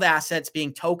 Real world assets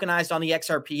being tokenized on the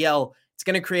XRPL. It's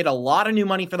going to create a lot of new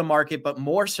money for the market, but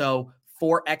more so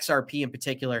for XRP in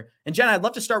particular. And Jen, I'd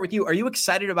love to start with you. Are you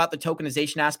excited about the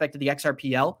tokenization aspect of the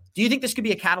XRPL? Do you think this could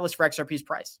be a catalyst for XRP's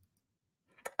price?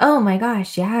 Oh my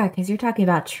gosh, yeah, because you're talking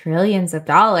about trillions of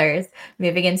dollars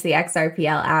moving into the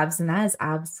XRPL abs, and that is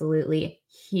absolutely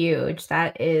huge.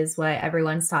 That is what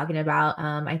everyone's talking about.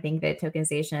 I think that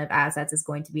tokenization of assets is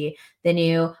going to be the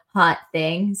new hot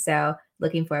thing. So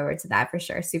looking forward to that for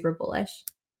sure. Super bullish.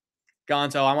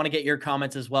 Gonzo, I want to get your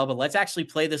comments as well, but let's actually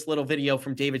play this little video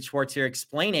from David Schwartz here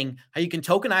explaining how you can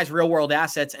tokenize real world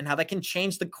assets and how that can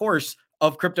change the course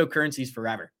of cryptocurrencies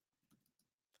forever.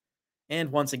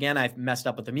 And once again, I've messed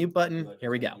up with the mute button.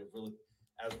 Here we go.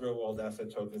 As real world asset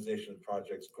tokenization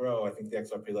projects grow, I think the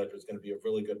XRP Ledger is going to be a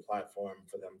really good platform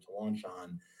for them to launch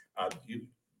on,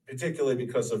 particularly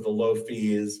because of the low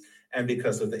fees and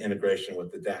because of the integration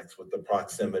with the DEX, with the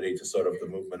proximity to sort of the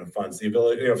movement of funds. The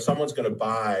ability, if someone's going to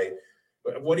buy,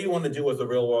 what do you want to do with a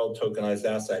real world tokenized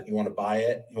asset? You want to buy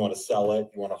it, you want to sell it,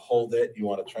 you want to hold it, you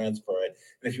want to transfer it.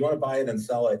 And if you want to buy it and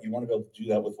sell it, you want to be able to do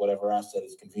that with whatever asset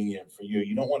is convenient for you.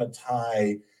 You don't want to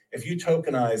tie if you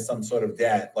tokenize some sort of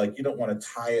debt, like you don't want to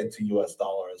tie it to US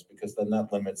dollars because then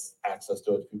that limits access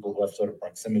to it to people who have sort of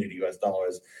proximity to US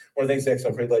dollars. One of the things the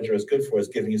XRP ledger is good for is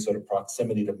giving you sort of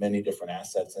proximity to many different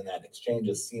assets, and that exchange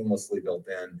is seamlessly built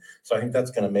in. So I think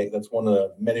that's one of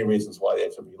the many reasons why the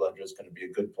XRP ledger is going to be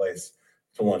a good place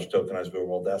to launch tokenized real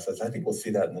world assets. I think we'll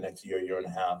see that in the next year and a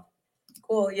half.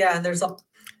 Cool. Yeah. And there's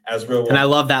as real world. And I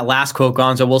love that last quote,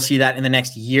 Gonzo. We'll see that in the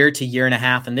next year to year and a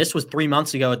half. And this was 3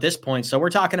 months ago at this point. So we're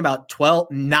talking about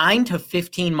 9 to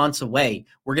 15 months away.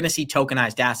 We're going to see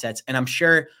tokenized assets. And I'm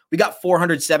sure we got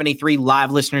 473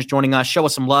 live listeners joining us. Show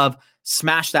us some love.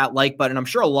 Smash that like button. I'm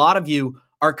sure a lot of you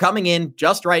are coming in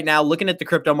just right now, looking at the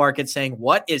crypto market saying,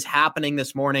 what is happening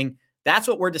this morning? That's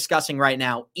what we're discussing right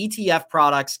now. ETF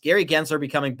products, Gary Gensler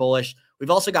becoming bullish.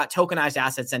 We've also got tokenized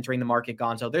assets entering the market,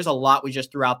 Gonzo. There's a lot we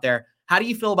just threw out there. How do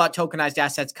you feel about tokenized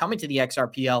assets coming to the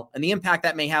XRPL and the impact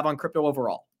that may have on crypto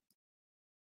overall?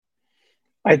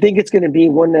 I think it's going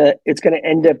to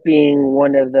end up being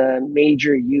one of the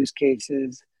major use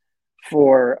cases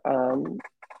for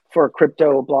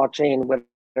crypto, blockchain,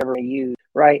 whatever they use,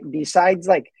 right? Besides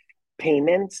like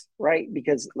payments, right?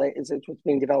 Because it's what's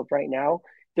being developed right now.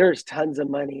 There's tons of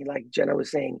money, like Jenna was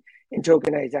saying, in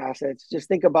tokenized assets. Just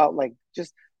think about like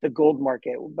just the gold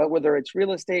market, but whether it's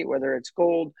real estate, whether it's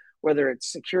gold, whether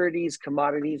it's securities,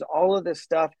 commodities, all of this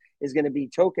stuff is going to be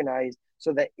tokenized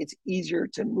so that it's easier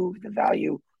to move the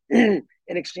value and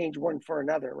exchange one for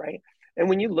another, right? And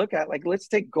when you look at, like, let's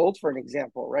take gold for an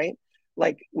example, right?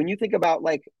 Like when you think about,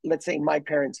 like, let's say my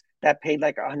parents that paid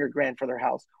like $100,000 for their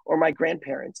house, or my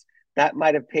grandparents that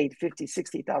might have paid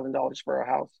 $50,000-$60,000 for a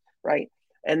house, right?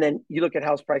 And then you look at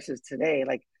house prices today,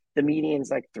 like the median's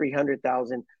like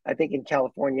 300,000. I think in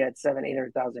California it's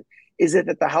 700,000-800,000. Is it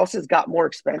that the houses got more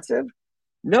expensive?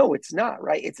 No, it's not,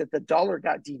 right? It's that the dollar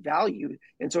got devalued,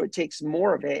 and so it takes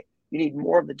more of it. You need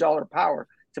more of the dollar power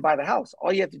to buy the house.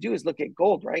 All you have to do is look at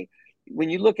gold, right?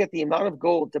 When you look at the amount of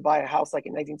gold to buy a house like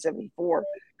in 1974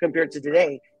 compared to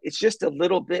today, it's just a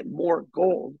little bit more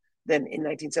gold than in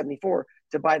 1974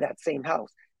 to buy that same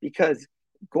house, because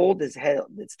gold has held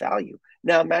its value.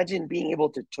 Now imagine being able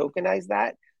to tokenize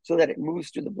that so that it moves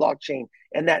through the blockchain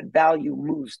and that value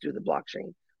moves through the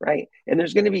blockchain, right? And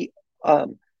there's going to be,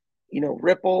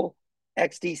 Ripple,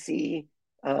 XDC,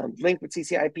 linked with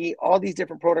CCIP, all these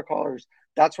different protocols.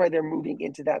 That's why they're moving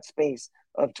into that space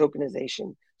of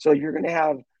tokenization. So you're going to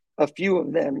have a few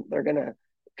of them. They're going to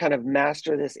kind of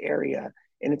master this area,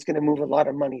 and it's going to move a lot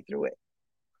of money through it.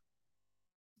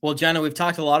 Well, Jenna, we've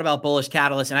talked a lot about bullish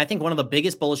catalysts, and I think one of the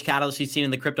biggest bullish catalysts we've seen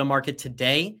in the crypto market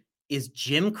today is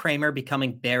Jim Cramer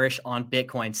becoming bearish on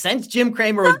Bitcoin. Since Jim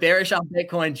Cramer was bearish on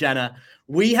Bitcoin, Jenna,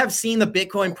 we have seen the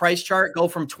Bitcoin price chart go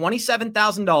from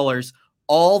 $27,000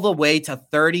 all the way to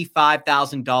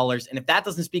 $35,000. And if that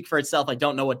doesn't speak for itself, I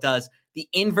don't know what does. The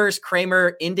inverse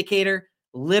Cramer indicator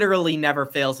literally never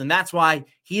fails. And that's why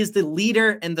he is the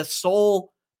leader and the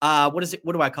sole, what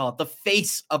do I call it? The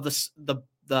face of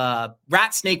the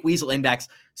rat snake weasel index.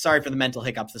 Sorry for the mental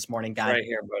hiccups this morning, guys. Right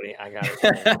here, buddy. I got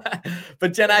it.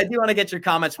 But Jenna, I do want to get your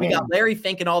comments. We got Larry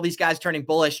Fink and all these guys turning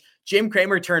bullish. Jim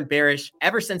Cramer turned bearish.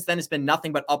 Ever since then, it's been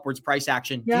nothing but upwards price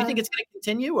action. Yeah. Do you think it's going to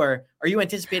continue, or are you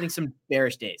anticipating some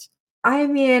bearish days? I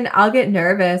mean, I'll get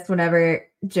nervous whenever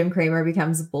Jim Cramer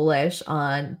becomes bullish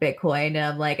on Bitcoin. And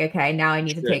I'm like, okay, now I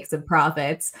need to take some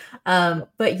profits.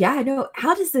 But yeah, no,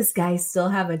 how does this guy still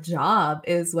have a job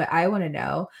is what I want to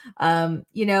know.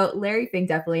 Larry Fink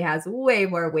definitely has way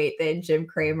more weight than Jim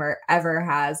Cramer ever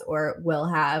has or will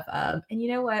have. And you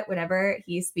know what? Whenever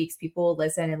he speaks, people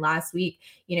listen. And last week,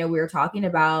 we were talking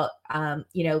about,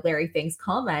 Larry Fink's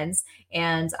comments,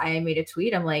 and I made a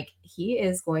tweet. I'm like, he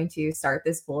is going to start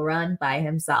this bull run by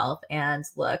himself. And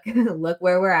look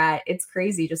where we're at. It's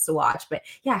crazy just to watch. But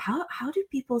yeah, how do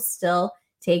people still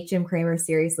take Jim Cramer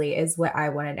seriously is what I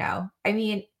want to know. I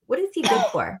mean, what is he good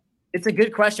for? It's a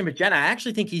good question, but Jenna, I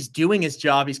actually think he's doing his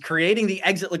job. He's creating the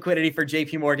exit liquidity for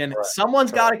JP Morgan. Right.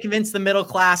 Someone's got to convince the middle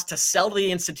class to sell to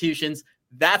the institutions.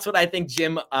 That's what I think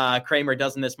Jim Cramer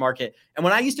does in this market. And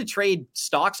when I used to trade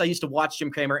stocks, I used to watch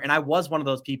Jim Cramer, and I was one of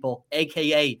those people,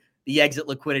 AKA the exit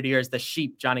liquidity, or as the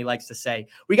sheep Johnny likes to say.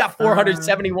 We got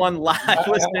 471 live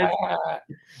listeners.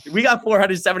 We got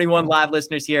 471 live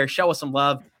listeners here. Show us some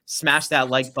love. Smash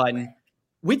that like button.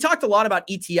 We talked a lot about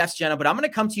ETFs, Jenna, but I'm going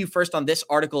to come to you first on this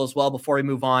article as well before we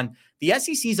move on. The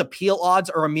SEC's appeal odds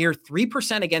are a mere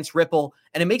 3% against Ripple,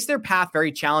 and it makes their path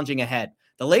very challenging ahead.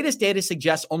 The latest data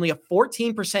suggests only a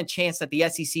 14% chance that the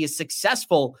SEC is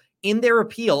successful in their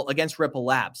appeal against Ripple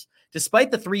Labs.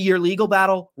 Despite the 3-year legal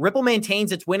battle, Ripple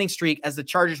maintains its winning streak as the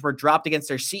charges were dropped against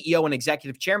their CEO and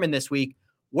executive chairman this week.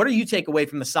 What do you take away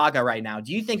from the saga right now?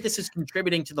 Do you think this is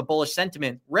contributing to the bullish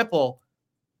sentiment? Ripple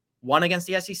won against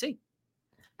the SEC.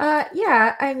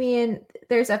 Yeah, I mean,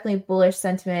 there's definitely bullish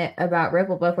sentiment about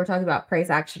Ripple, but if we're talking about price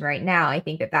action right now, I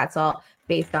think that that's all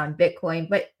based on Bitcoin.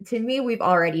 But to me, we've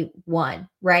already won,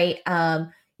 right?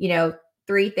 You know,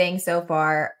 three things so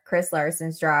far. Chris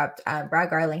Larson's dropped, Brad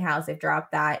Garlinghouse, they've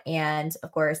dropped that, and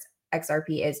of course,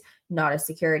 XRP is not a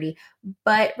security.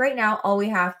 But right now, all we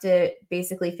have to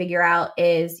basically figure out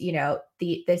is, you know,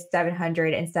 the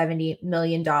 $770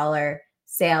 million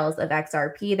sales of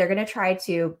XRP. They're going to try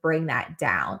to bring that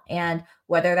down. And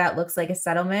whether that looks like a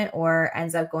settlement or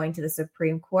ends up going to the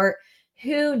Supreme Court,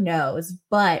 who knows?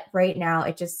 But right now,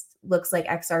 it just looks like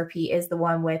XRP is the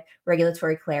one with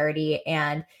regulatory clarity.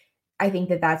 And I think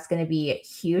that that's going to be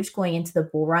huge going into the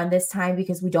bull run this time,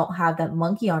 because we don't have that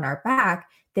monkey on our back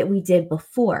that we did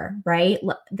before, right?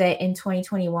 That in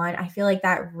 2021, I feel like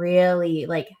that really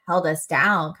like held us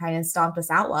down, kind of stomped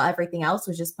us out while everything else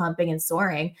was just pumping and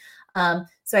soaring.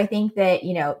 So I think that,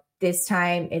 you know, this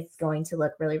time it's going to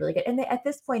look really, really good. And at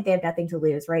this point, they have nothing to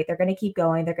lose, right? They're going to keep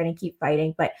going. They're going to keep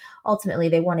fighting. But ultimately,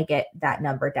 they want to get that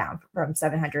number down from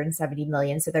 770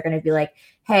 million. So they're going to be like,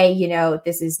 hey, you know,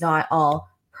 this is not all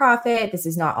profit. This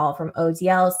is not all from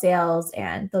ODL sales.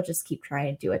 And they'll just keep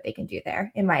trying to do what they can do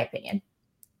there, in my opinion.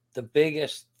 The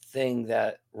biggest thing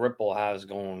that Ripple has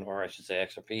going, or I should say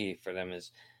XRP for them,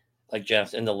 is like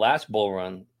Jeff's in the last bull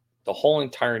run, the whole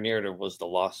entire narrative was the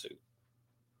lawsuit.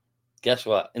 Guess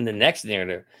what? In the next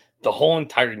narrative, the whole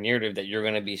entire narrative that you're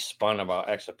going to be spun about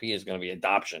XRP is going to be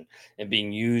adoption and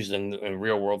being used in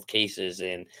real world cases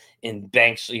and in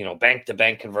banks, you know, bank to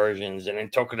bank conversions and in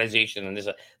tokenization. And this,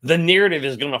 the narrative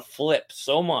is going to flip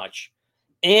so much.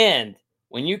 And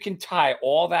when you can tie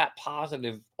all that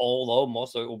positive, although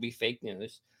most of it will be fake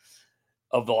news,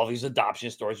 of all these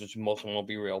adoption stories, which most of them won't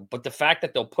be real, but the fact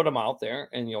that they'll put them out there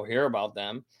and you'll hear about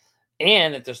them,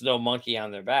 and that there's no monkey on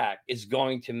their back, is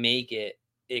going to make it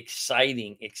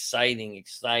exciting.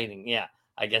 Yeah,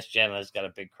 I guess Jenna's got a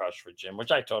big crush for Jim,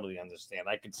 which I totally understand.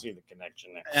 I can see the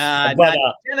connection there. But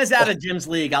Jenna's out of Jim's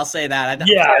league. I'll say that.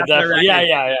 Definitely.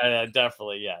 Yeah,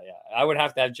 definitely. Yeah. I would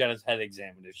have to have Jenna's head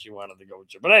examined if she wanted to go with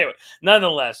Jim. But anyway,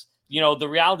 nonetheless, you know, the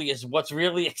reality is what's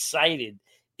really excited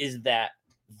is that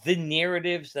the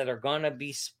narratives that are going to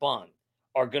be spun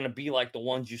are going to be like the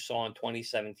ones you saw in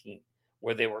 2017.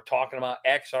 Where they were talking about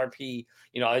XRP,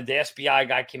 you know, the SBI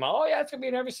guy came out, oh yeah, it's gonna be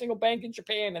in every single bank in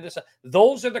Japan, and this.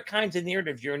 Those are the kinds of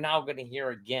narratives you're now going to hear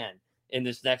again in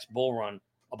this next bull run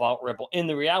about Ripple. And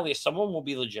the reality is, some of them will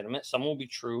be legitimate, some will be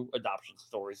true adoption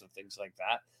stories and things like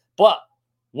that. But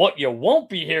what you won't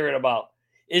be hearing about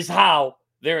is how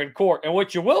they're in court, and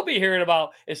what you will be hearing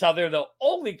about is how they're the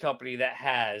only company that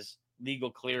has legal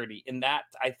clarity, and that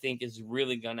I think is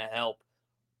really going to help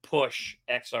push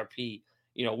XRP.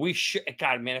 You know, we should,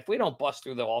 God, man, if we don't bust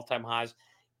through the all-time highs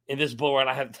in this bull run,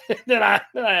 I have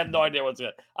no idea what's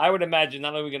going to. I would imagine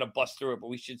not only are we going to bust through it, but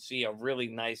we should see a really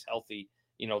nice, healthy,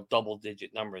 you know,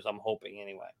 double-digit numbers. I'm hoping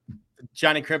anyway.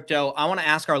 Johnny Crypto, I want to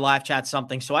ask our live chat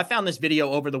something. So I found this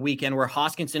video over the weekend where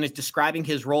Hoskinson is describing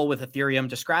his role with Ethereum,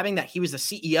 describing that he was a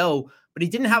CEO, but he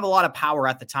didn't have a lot of power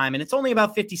at the time. And it's only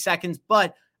about 50 seconds,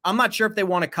 but I'm not sure if they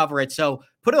want to cover it. So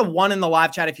put a 1 in the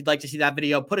live chat if you'd like to see that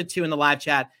video. Put a 2 in the live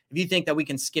chat if you think that we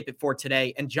can skip it for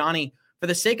today. And Johnny, for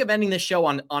the sake of ending this show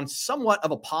on somewhat of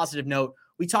a positive note,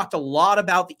 we talked a lot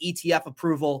about the ETF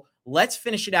approval. Let's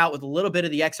finish it out with a little bit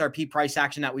of the XRP price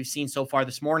action that we've seen so far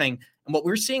this morning. And what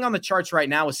we're seeing on the charts right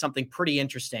now is something pretty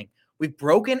interesting. We've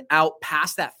broken out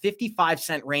past that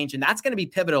 55-cent range, and that's going to be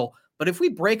pivotal. But if we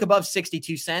break above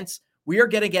 62 cents, we are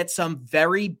going to get some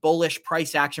very bullish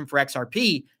price action for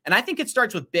XRP. And I think it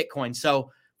starts with Bitcoin.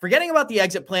 So forgetting about the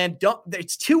exit plan,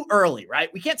 it's too early,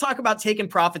 right? We can't talk about taking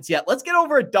profits yet. Let's get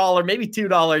over $1, maybe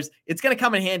 $2. It's going to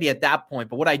come in handy at that point.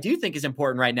 But what I do think is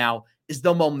important right now is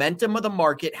the momentum of the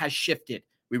market has shifted.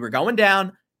 We were going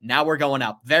down. Now we're going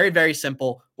up. Very, very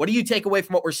simple. What do you take away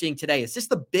from what we're seeing today? Is this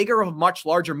the bigger of much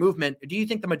larger movement? Or do you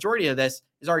think the majority of this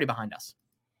is already behind us?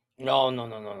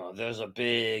 No. There's a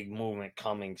big movement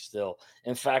coming still.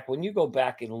 In fact, when you go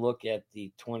back and look at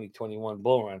the 2021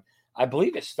 bull run, I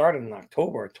believe it started in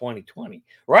October of 2020,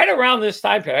 right around this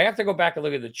time period. I have to go back and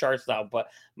look at the charts now, but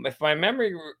if my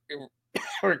memory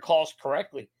recalls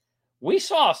correctly, we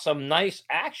saw some nice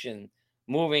action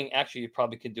moving. Actually, you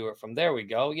probably could do it from there. We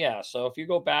go. Yeah. So if you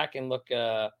go back and look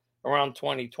around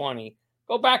 2020,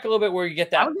 go back a little bit where you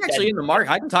get that. I was actually in the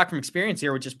market. I can talk from experience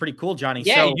here, which is pretty cool, Johnny.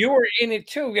 Yeah, so, you were in it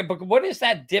too. Yeah, but what is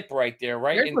that dip right there?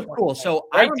 Right. Here's what's cool. So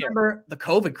I remember the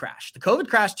COVID crash. The COVID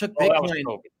crash took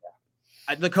Bitcoin.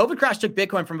 The COVID crash took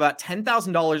Bitcoin from about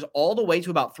 $10,000 all the way to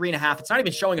about $3,500. It's not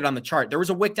even showing it on the chart. There was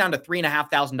a wick down to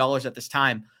 $3,500 at this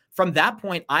time. From that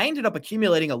point, I ended up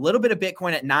accumulating a little bit of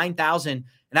Bitcoin at 9,000.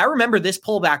 And I remember this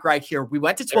pullback right here. We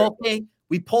went to 12K.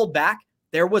 We pulled back.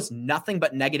 There was nothing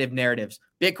but negative narratives.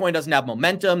 Bitcoin doesn't have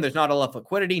momentum. There's not enough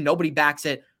liquidity. Nobody backs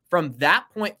it. From that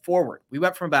point forward, we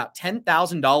went from about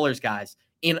 $10,000, guys,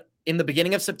 in the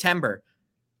beginning of September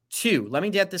to, let me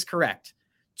get this correct,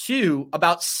 to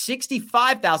about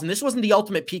 65,000. This wasn't the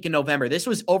ultimate peak in November. This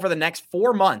was over the next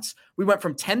 4 months. We went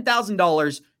from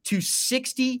 $10,000 to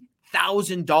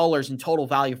 $60,000 in total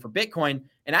value for Bitcoin.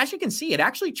 And as you can see, it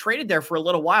actually traded there for a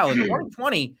little while. In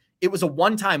 2020, it was a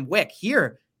one-time wick.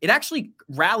 Here, it actually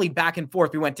rallied back and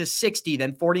forth. We went to 60,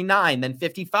 then 49, then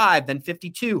 55, then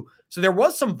 52. So there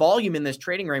was some volume in this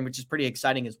trading range, which is pretty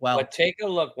exciting as well. But take a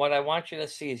look. What I want you to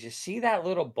see is, you see that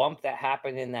little bump that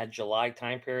happened in that July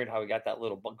time period, how we got that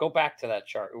little bump. Go back to that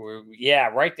chart. Yeah,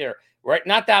 right there. Right,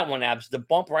 not that one, Abs. The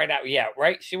bump right out. Yeah,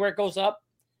 right. See where it goes up?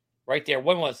 Right there.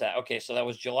 When was that? Okay, so that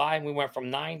was July, and we went from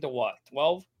 9 to what?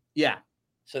 12? Yeah.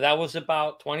 So that was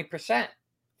about 20%.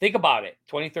 Think about it.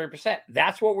 20, 30%.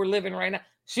 That's what we're living right now.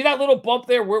 See that little bump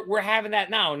there? We're having that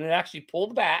now, and it actually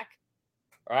pulled back.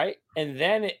 Right, and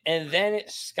then it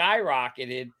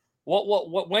skyrocketed.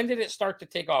 When did it start to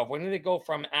take off? When did it go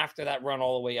from after that run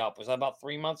all the way up? Was that about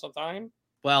 3 months of time?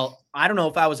 Well, I don't know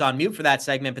if I was on mute for that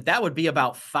segment, but that would be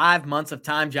about 5 months of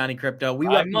time, Johnny Crypto. We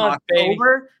went from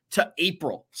October to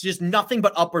April. It's just nothing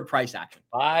but upward price action.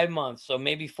 5 months, so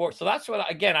maybe 4. So that's what,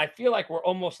 again, I feel like we're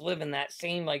almost living that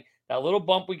same, like that little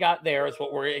bump we got there is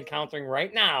what we're encountering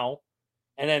right now,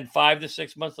 and then 5 to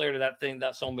 6 months later,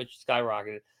 that so much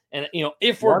skyrocketed. And,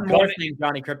 if we're going to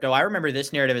Johnny Crypto, I remember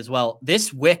this narrative as well.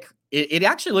 This wick, it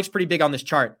actually looks pretty big on this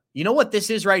chart. You know what this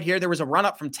is right here? There was a run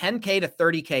up from 10K to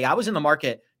 30K. I was in the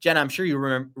market. Jenna, I'm sure you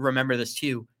remember this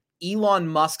too. Elon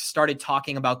Musk started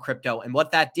talking about crypto. And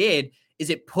what that did is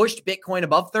it pushed Bitcoin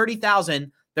above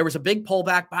 30,000. There was a big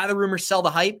pullback, buy the rumor, sell the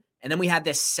hype. And then we had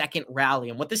this second rally.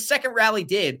 And what this second rally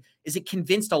did is it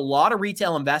convinced a lot of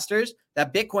retail investors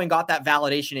that Bitcoin got that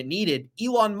validation it needed.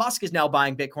 Elon Musk is now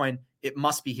buying Bitcoin. It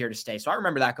must be here to stay. So I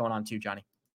remember that going on too, Johnny.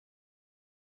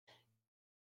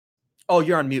 Oh,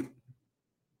 you're on mute.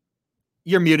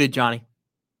 You're muted, Johnny.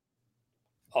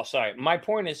 Oh, sorry. My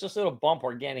point is, this little bump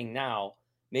we're getting now,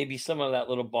 maybe some of that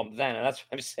little bump then. And that's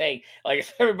what I'm saying. Like,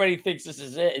 if everybody thinks this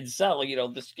is it and sell,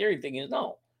 the scary thing is,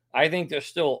 no. I think there's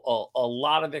still a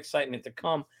lot of excitement to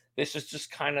come. This is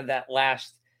just kind of that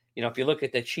last, if you look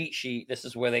at the cheat sheet, this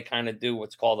is where they kind of do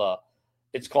what's called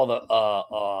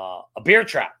a bear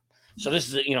trap. So this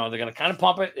is, they're going to kind of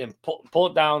pump it and pull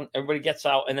it down. Everybody gets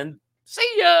out and then see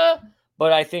ya.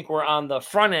 But I think we're on the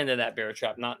front end of that bear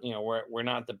trap. Not, we're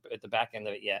not at the back end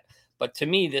of it yet. But to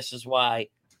me, this is why,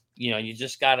 you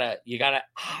gotta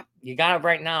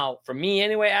right now, for me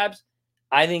anyway, Abs,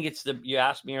 I think it's you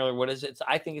asked me earlier, what is it?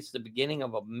 I think it's the beginning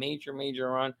of a major,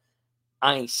 major run.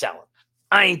 I ain't selling.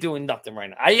 I ain't doing nothing right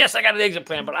now. Yes, I got an exit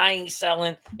plan, but I ain't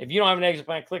selling. If you don't have an exit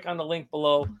plan, click on the link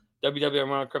below,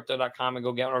 www.merlincrypto.com, and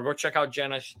go get one, or go check out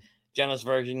Jenna's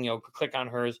version. Click on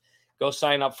hers. Go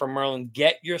sign up for Merlin.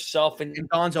 Get yourself And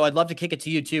Gonzo, I'd love to kick it to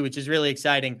you too, which is really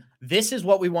exciting. This is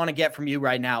what we want to get from you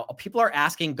right now. People are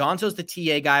asking, Gonzo's the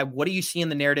TA guy. What do you see in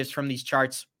the narratives from these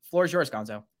charts? Floor is yours,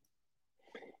 Gonzo.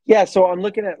 Yeah, so I'm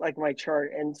looking at my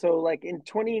chart, and so in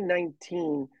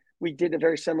 2019, we did a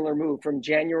very similar move from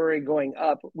January going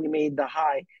up. We made the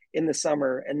high in the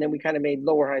summer, and then we kind of made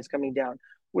lower highs coming down.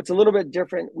 What's a little bit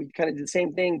different, we kind of did the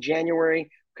same thing.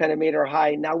 January kind of made our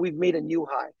high. Now we've made a new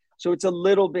high. So it's a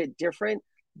little bit different,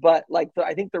 but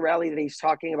I think the rally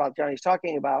that Johnny's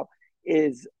talking about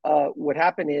is what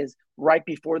happened is right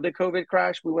before the COVID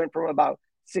crash, we went from about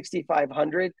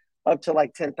 6,500 up to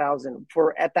 10,000.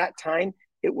 At that time,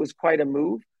 it was quite a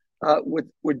move. What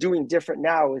we're doing different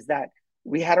now is that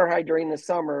we had our high during the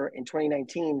summer in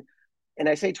 2019. And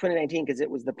I say 2019 because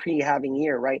it was the pre-halving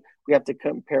year, right? We have to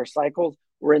compare cycles.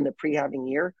 We're in the pre-halving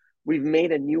year. We've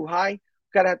made a new high.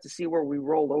 Got to have to see where we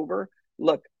roll over.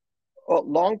 Look,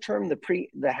 long-term,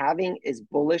 the halving is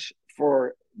bullish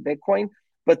for Bitcoin,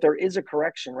 but there is a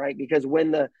correction, right? Because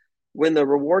when the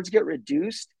rewards get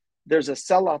reduced, there's a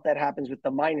sell-off that happens with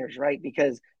the miners, right?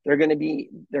 Because they have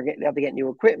to get new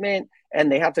equipment,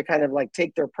 and they have to kind of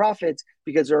take their profits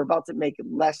because they're about to make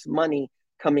less money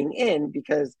coming in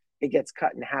because it gets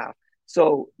cut in half.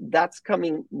 So that's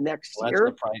coming next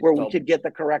year where we could get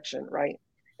the correction, right?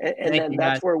 And then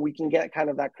that's where we can get kind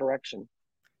of that correction.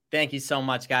 Thank you so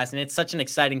much, guys. And it's such an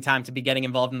exciting time to be getting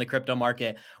involved in the crypto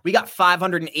market. We got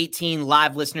 518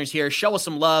 live listeners here. Show us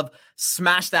some love.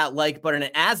 Smash that like button.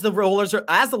 And as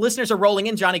the listeners are rolling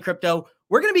in, Johnny Crypto,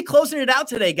 we're going to be closing it out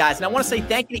today, guys. And I want to say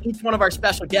thank you to each one of our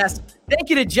special guests. Thank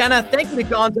you to Jenna. Thank you to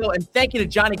Gonzo. And thank you to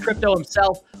Johnny Crypto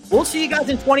himself. We'll see you guys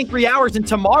in 23 hours. And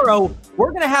tomorrow,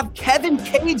 we're going to have Kevin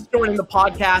Cage joining the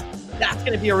podcast. That's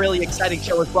going to be a really exciting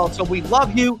show as well. So we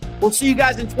love you. We'll see you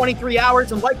guys in 23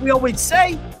 hours. And like we always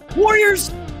say,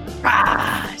 Warriors,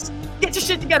 rise. Get your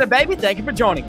shit together, baby. Thank you for joining.